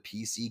coming to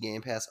PC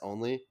Game Pass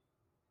only.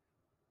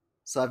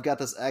 So I've got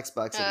this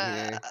Xbox in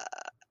here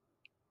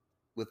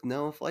with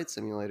no Flight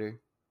Simulator.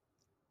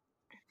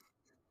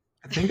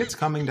 I think it's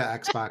coming to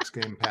Xbox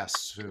Game Pass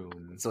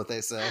soon, That's what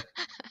they say.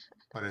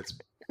 but it's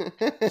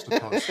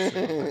supposed to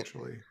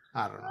eventually.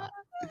 I don't know.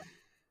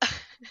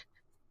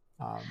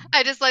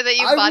 I just like that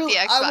you bought the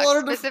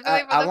Xbox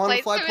specifically for the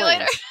Flight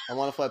Simulator. I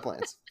want to fly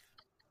planes.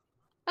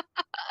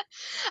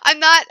 I'm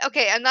not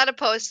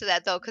opposed to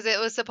that though, because it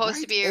was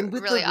supposed to be a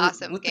really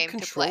awesome game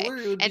to play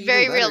and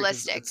very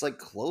realistic. It's like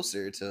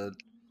closer to,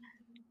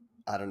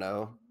 I don't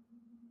know,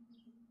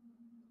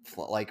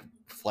 like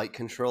flight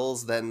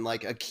controls than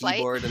like a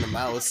keyboard and a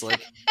mouse.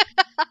 Like,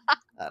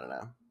 I don't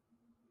know.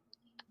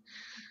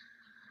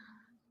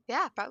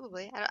 Yeah,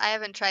 probably. I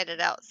haven't tried it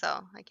out,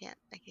 so I can't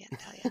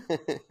tell you.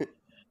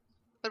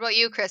 What about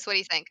you, Chris? What do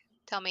you think?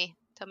 Tell me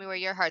where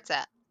your heart's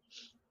at.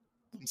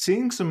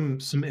 Seeing some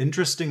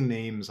interesting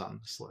names on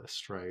this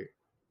list, right?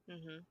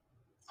 Mm-hmm.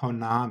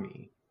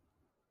 Konami.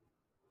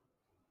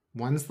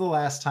 When's the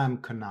last time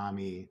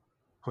Konami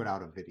put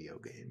out a video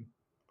game?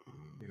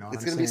 You know,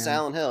 it's gonna be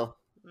Silent Hill.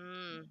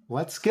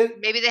 Let's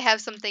get. Maybe they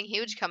have something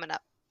huge coming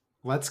up.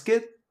 I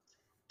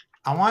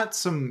want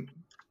some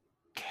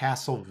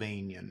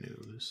Castlevania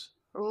news.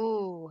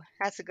 Ooh,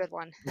 that's a good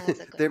one.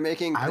 They're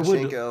making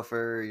pachinko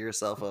for your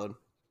cell phone.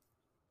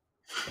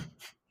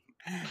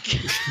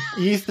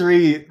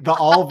 E3, the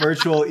all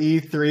virtual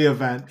E3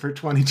 event for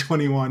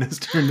 2021 has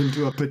turned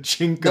into a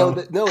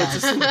pachinko. No, it's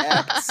just an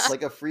app. It's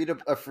like a free to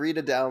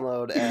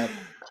download app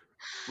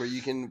where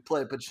you can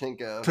play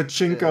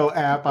pachinko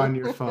app on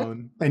your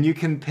phone, and you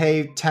can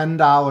pay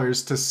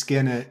 $10 to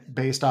skin it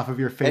based off of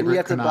your favorite. And you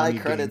have to Konami buy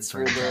credits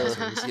for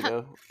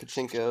the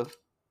pachinko.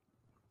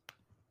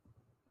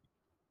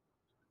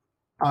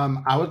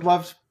 I would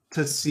love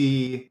to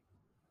see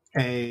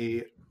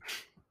a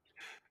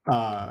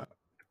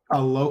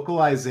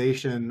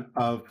localization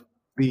of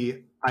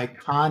the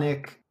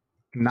iconic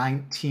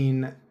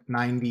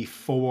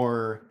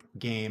 1994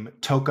 game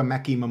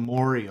Tokimeki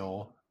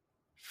Memorial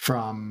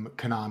from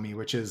Konami,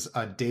 which is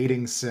a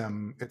dating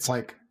sim. It's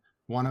like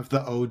one of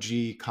the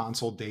OG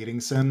console dating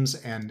sims,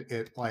 and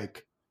it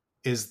like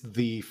is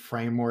the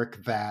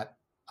framework that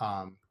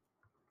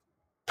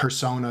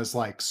Persona's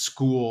like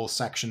school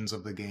sections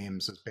of the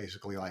games is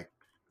basically like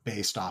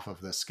based off of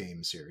this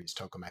game series,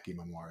 Tokimeki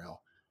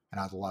Memorial. And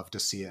I'd love to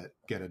see it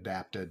get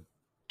adapted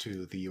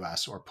to the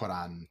US or put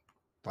on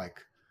like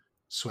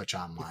Switch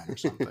Online or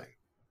something.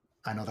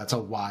 I know that's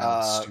a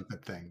wild,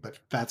 stupid thing, but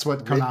that's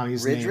what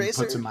Konami's name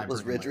puts in my brain.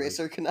 Was Ridge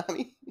Racer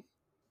Konami?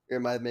 Or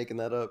am I making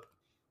that up?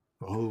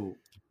 Oh.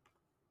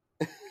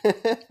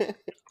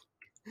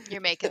 You're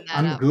making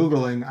that up.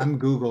 I'm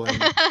Googling.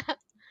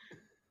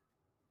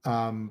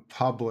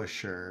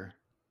 Publisher.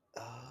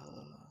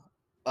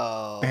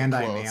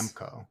 Bandai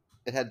Namco.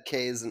 It had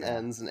K's and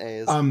N's and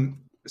A's.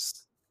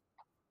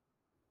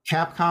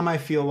 Capcom, I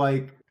feel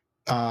like,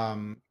 I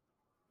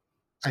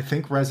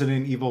think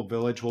Resident Evil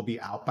Village will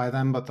be out by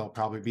then, but they'll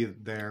probably be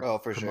there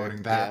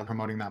promoting that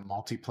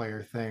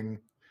multiplayer thing.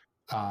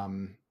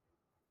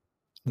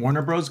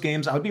 Warner Bros.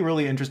 Games, I would be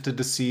really interested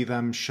to see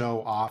them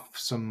show off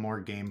some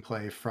more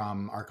gameplay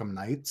from Arkham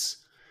Knights.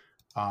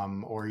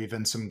 or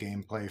even some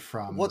gameplay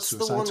from the What's the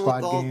Suicide one with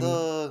Squad all game.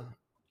 the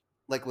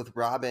like with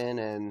Robin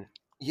and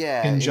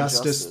yeah,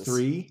 Injustice Injustice.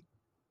 3.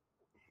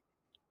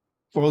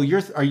 Well,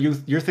 you're thinking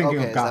Okay,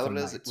 of is that what Gotham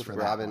it is Knights with for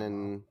that Robin one, though.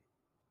 and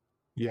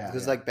Yeah,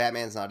 because yeah. like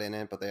Batman's not in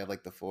it, but they have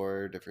like the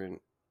 4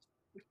 different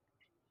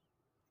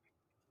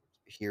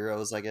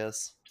heroes, I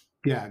guess.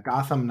 Yeah,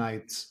 Gotham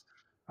Knights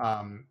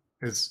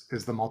is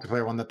the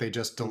multiplayer one that they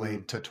just Mhm.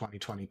 delayed to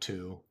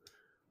 2022.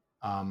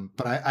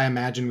 But I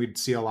imagine we'd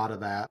see a lot of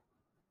that.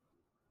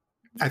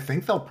 I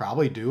think they'll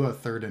probably do a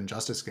third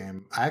Injustice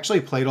game. I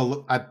actually played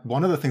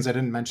one of the things I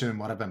didn't mention in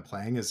what I've been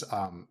playing is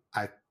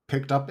I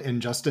picked up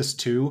Injustice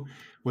 2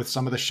 with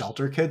some of the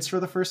Shelter Kids for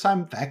the first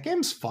time. That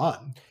game's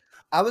fun.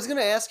 I was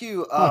gonna ask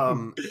you,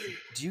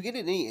 do you get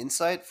any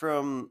insight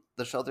from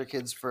the Shelter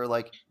Kids for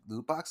like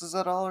loot boxes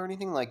at all or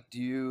anything? Like,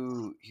 do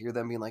you hear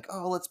them being like,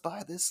 "Oh, let's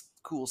buy this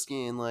cool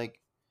skin"? Like,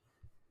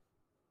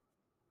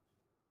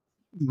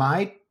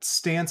 My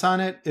stance on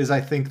it is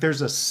I think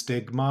there's a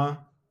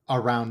stigma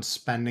around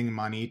spending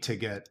money to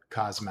get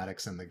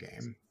cosmetics in the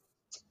game.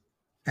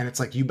 And it's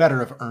like you better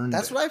have earned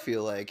that's it. what I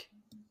feel like.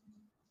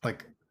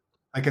 Like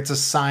it's a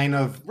sign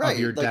of Right,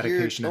 your like you're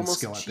dedication and almost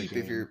skill at the cheap game.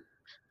 if you're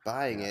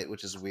buying Yeah. it,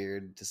 which is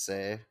weird to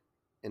say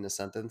in a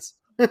sentence.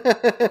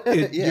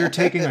 You're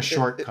taking a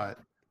shortcut.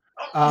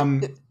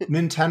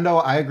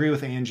 Nintendo, I agree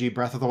with Angie.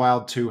 Breath of the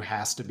Wild 2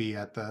 has to be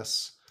at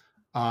this.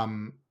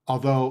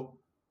 Although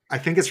I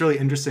think it's really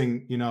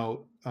interesting,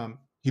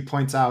 he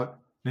points out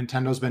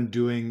Nintendo's been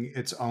doing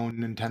its own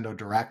Nintendo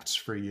Directs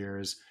for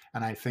years,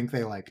 and I think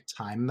they like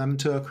time them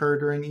to occur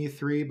during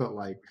E3, but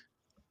like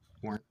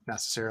weren't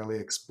necessarily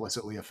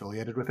explicitly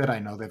affiliated with it. I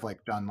know they've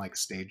like done like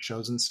stage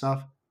shows and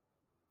stuff,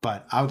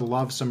 but I would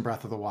love some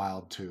Breath of the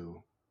Wild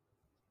 2.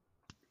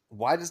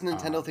 Why does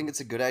Nintendo think it's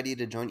a good idea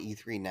to join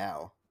E3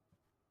 now?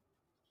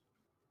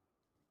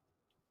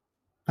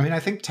 I mean, I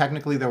think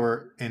technically they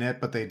were in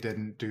it, but they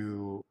didn't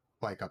do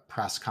like a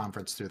press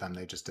conference through them.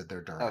 They just did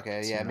their direct.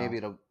 Okay, yeah, maybe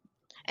it'll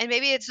And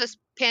maybe it's just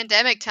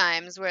pandemic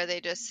times where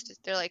they're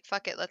like,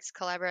 fuck it, let's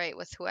collaborate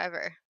with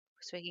whoever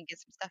so we can get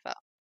some stuff out.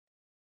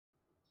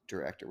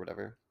 direct or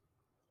whatever.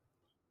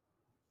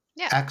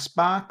 Yeah.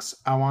 Xbox,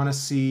 I want to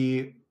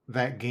see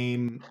that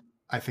game.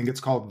 I think it's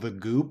called The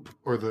Goop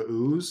or The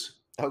Ooze.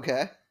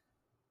 Okay.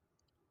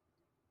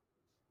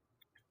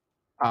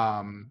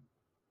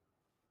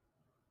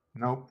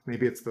 Nope,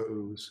 maybe it's The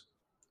Ooze.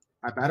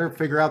 I better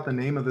figure out the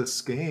name of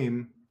this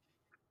game.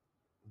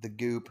 The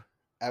Goop.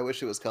 I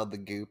wish it was called The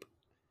Goop.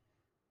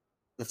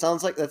 That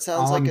sounds like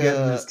All I'm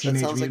getting is that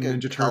Teenage sounds like a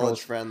Mutant Ninja college Turtles.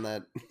 friend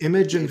that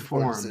Image and made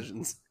poor form.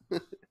 decisions.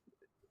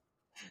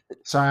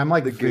 Sorry, I'm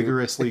like The Goop.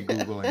 vigorously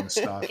Googling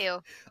stuff. Ew.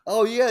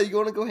 Oh yeah, you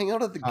want to go hang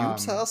out at the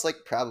Goop's house?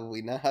 Like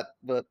probably not,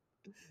 but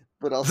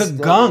I'll The still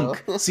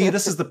gunk. go. See,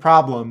 this is the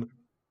problem.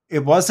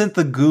 It wasn't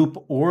the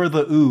goop or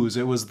the ooze.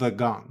 It was the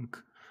gunk.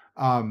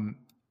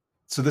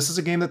 So this is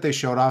a game that they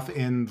showed off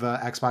in the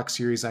Xbox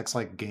Series X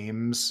like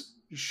games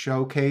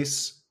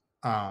showcase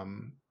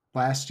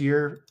last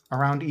year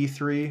around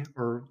E3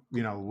 or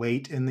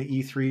late in the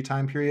E3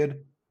 time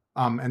period.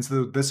 And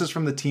so this is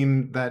from the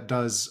team that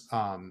does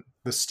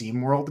the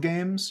Steam World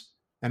games,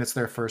 and it's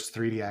their first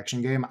 3D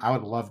action game. I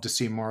would love to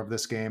see more of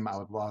this game. I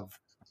would love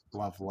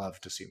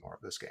to see more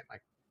of this game. I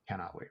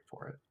cannot wait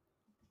for it.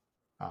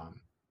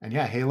 And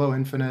yeah, Halo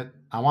Infinite.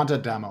 I want a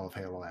demo of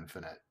Halo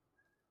Infinite.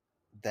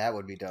 That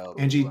would be dope.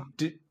 Angie,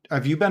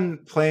 have you been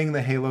playing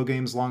the Halo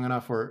games long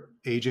enough? Or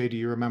AJ, do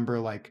you remember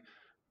like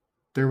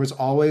there was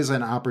always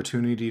an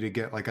opportunity to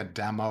get like a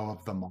demo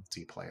of the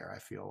multiplayer? I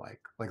feel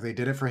like they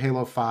did it for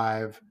Halo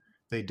 5,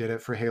 they did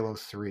it for Halo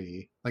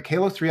 3. Like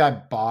Halo 3, I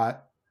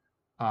bought.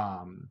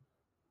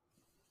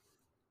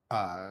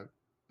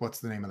 What's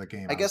the name of the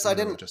game? I guess I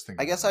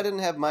didn't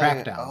have my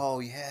Crackdown. Oh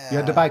yeah. You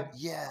had to buy.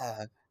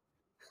 Yeah.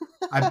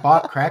 I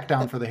bought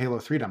Crackdown for the Halo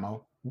 3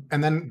 demo,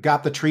 and then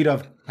got the treat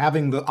of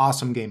having the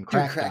awesome game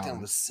Crackdown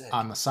was sick.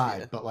 on the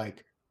side.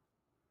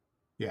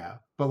 Yeah.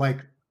 But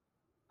like,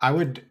 I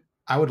would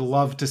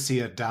love to see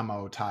a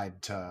demo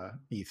tied to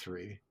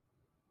E3,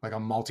 like a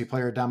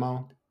multiplayer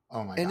demo.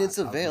 Oh my god! And it's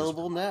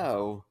available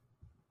now.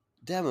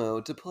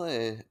 Demo to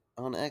play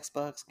on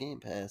Xbox Game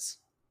Pass.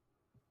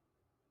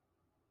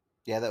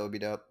 Yeah, that would be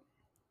dope.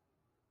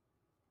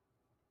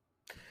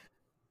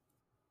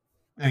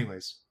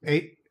 Anyways,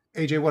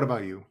 AJ, what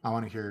about you? I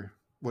want to hear.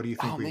 What do you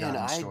think Oh we got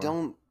man, in store? I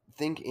don't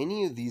think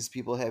any of these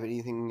people have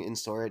anything in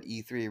store at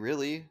E3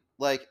 really.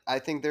 Like, I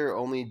think they're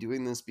only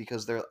doing this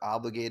because they're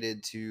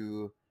obligated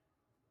to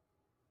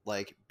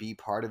like be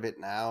part of it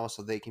now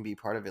so they can be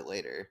part of it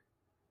later.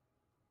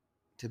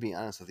 To be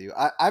honest with you,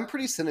 I'm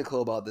pretty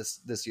cynical about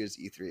this year's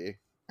E3.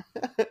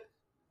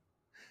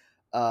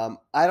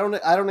 I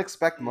don't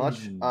expect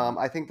much.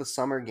 I think the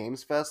Summer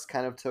Games Fest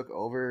kind of took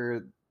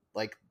over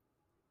like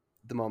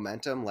the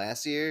momentum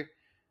last year.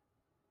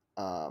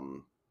 I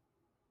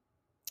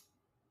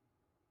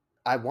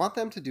want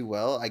them to do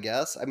well, I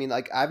guess. I mean,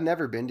 like I've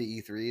never been to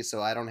E3,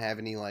 so I don't have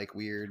any like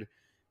weird,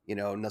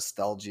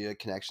 nostalgia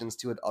connections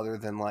to it other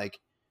than like,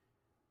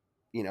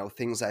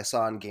 things I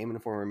saw in Game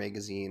Informer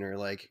magazine or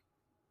like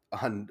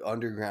on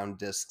underground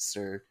discs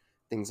or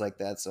things like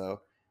that.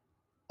 So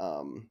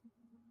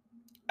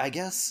I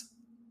guess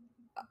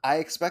I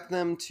expect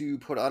them to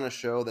put on a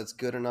show that's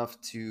good enough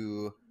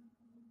to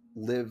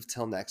live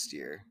till next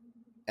year,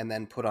 and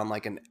then put on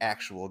like an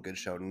actual good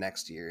show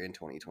next year in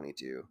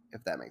 2022,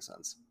 if that makes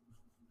sense.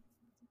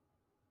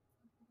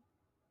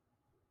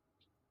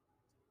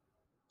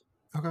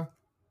 Okay.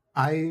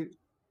 I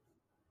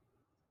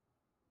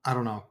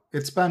don't know.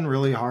 It's been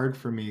really hard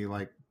for me.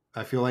 Like,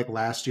 I feel like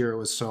last year it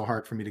was so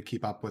hard for me to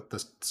keep up with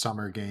the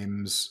summer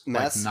games,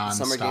 like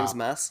Summer Games nonstop.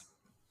 mess.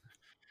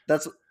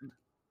 That's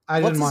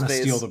I what's didn't his want to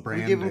steal face. the We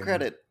branding. give him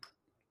credit.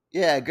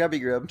 Yeah, Grubby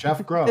Grub.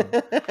 Jeff Grubb.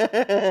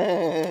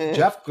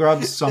 Jeff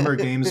Grubb's Summer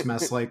Games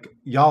mess. Like,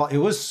 y'all, it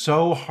was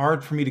so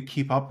hard for me to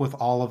keep up with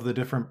all of the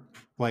different,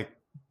 like,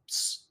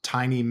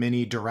 tiny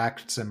mini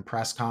directs and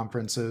press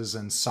conferences,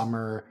 and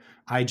summer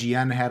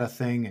IGN had a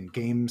thing, and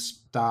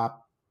GameSpot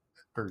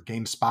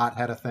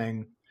had a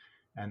thing.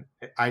 And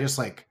I just,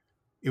 like,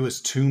 it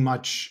was too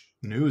much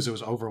news. It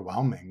was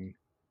overwhelming.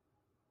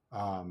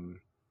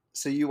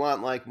 So you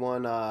want like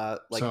one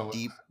So-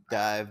 deep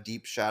dive,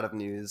 deep shot of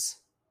news,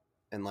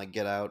 and like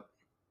get out.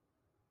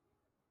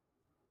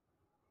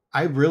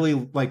 I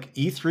really like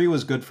E3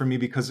 was good for me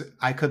because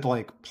I could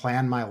like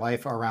plan my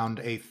life around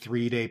a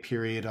 3-day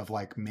period of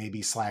like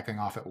maybe slacking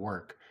off at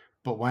work.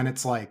 But when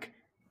it's like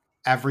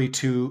every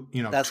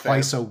That's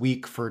twice fair. a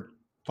week for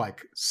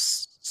like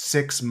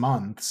 6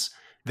 months,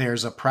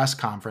 there's a press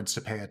conference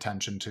to pay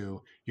attention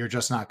to. You're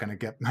just not going to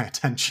get my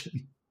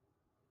attention.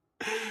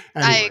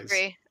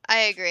 Anyways, I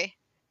agree.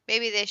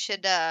 Maybe they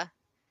should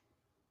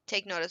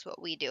take notice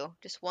what we do.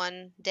 Just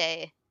one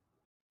day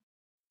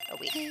a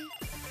week.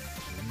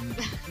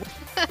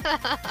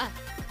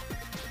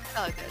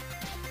 Oh,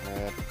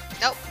 good.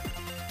 Nope.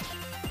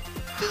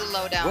 Do the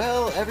lowdown.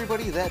 Well,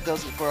 everybody, that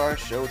does it for our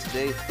show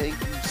today. Thank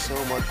you so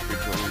much for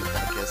joining the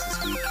podcast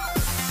this week.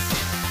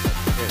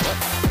 Wait,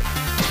 what?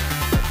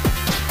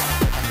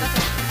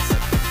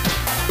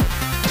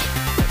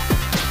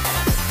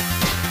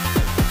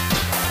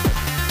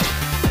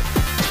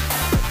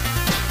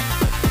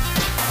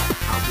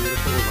 how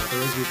beautiful the weather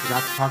is. We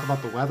forgot to talk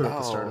about the weather at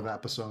the start of the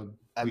episode.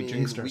 I We mean,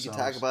 jinxed we can talk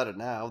ourselves. about it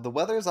now. The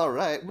weather's all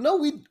right. No,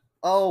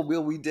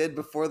 we did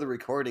before the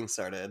recording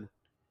started.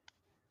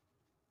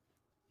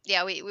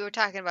 Yeah, we were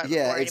talking about it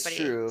Yeah, before it's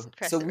anybody true.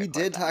 pressed So the we record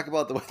did button. talk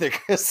about the weather,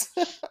 Chris.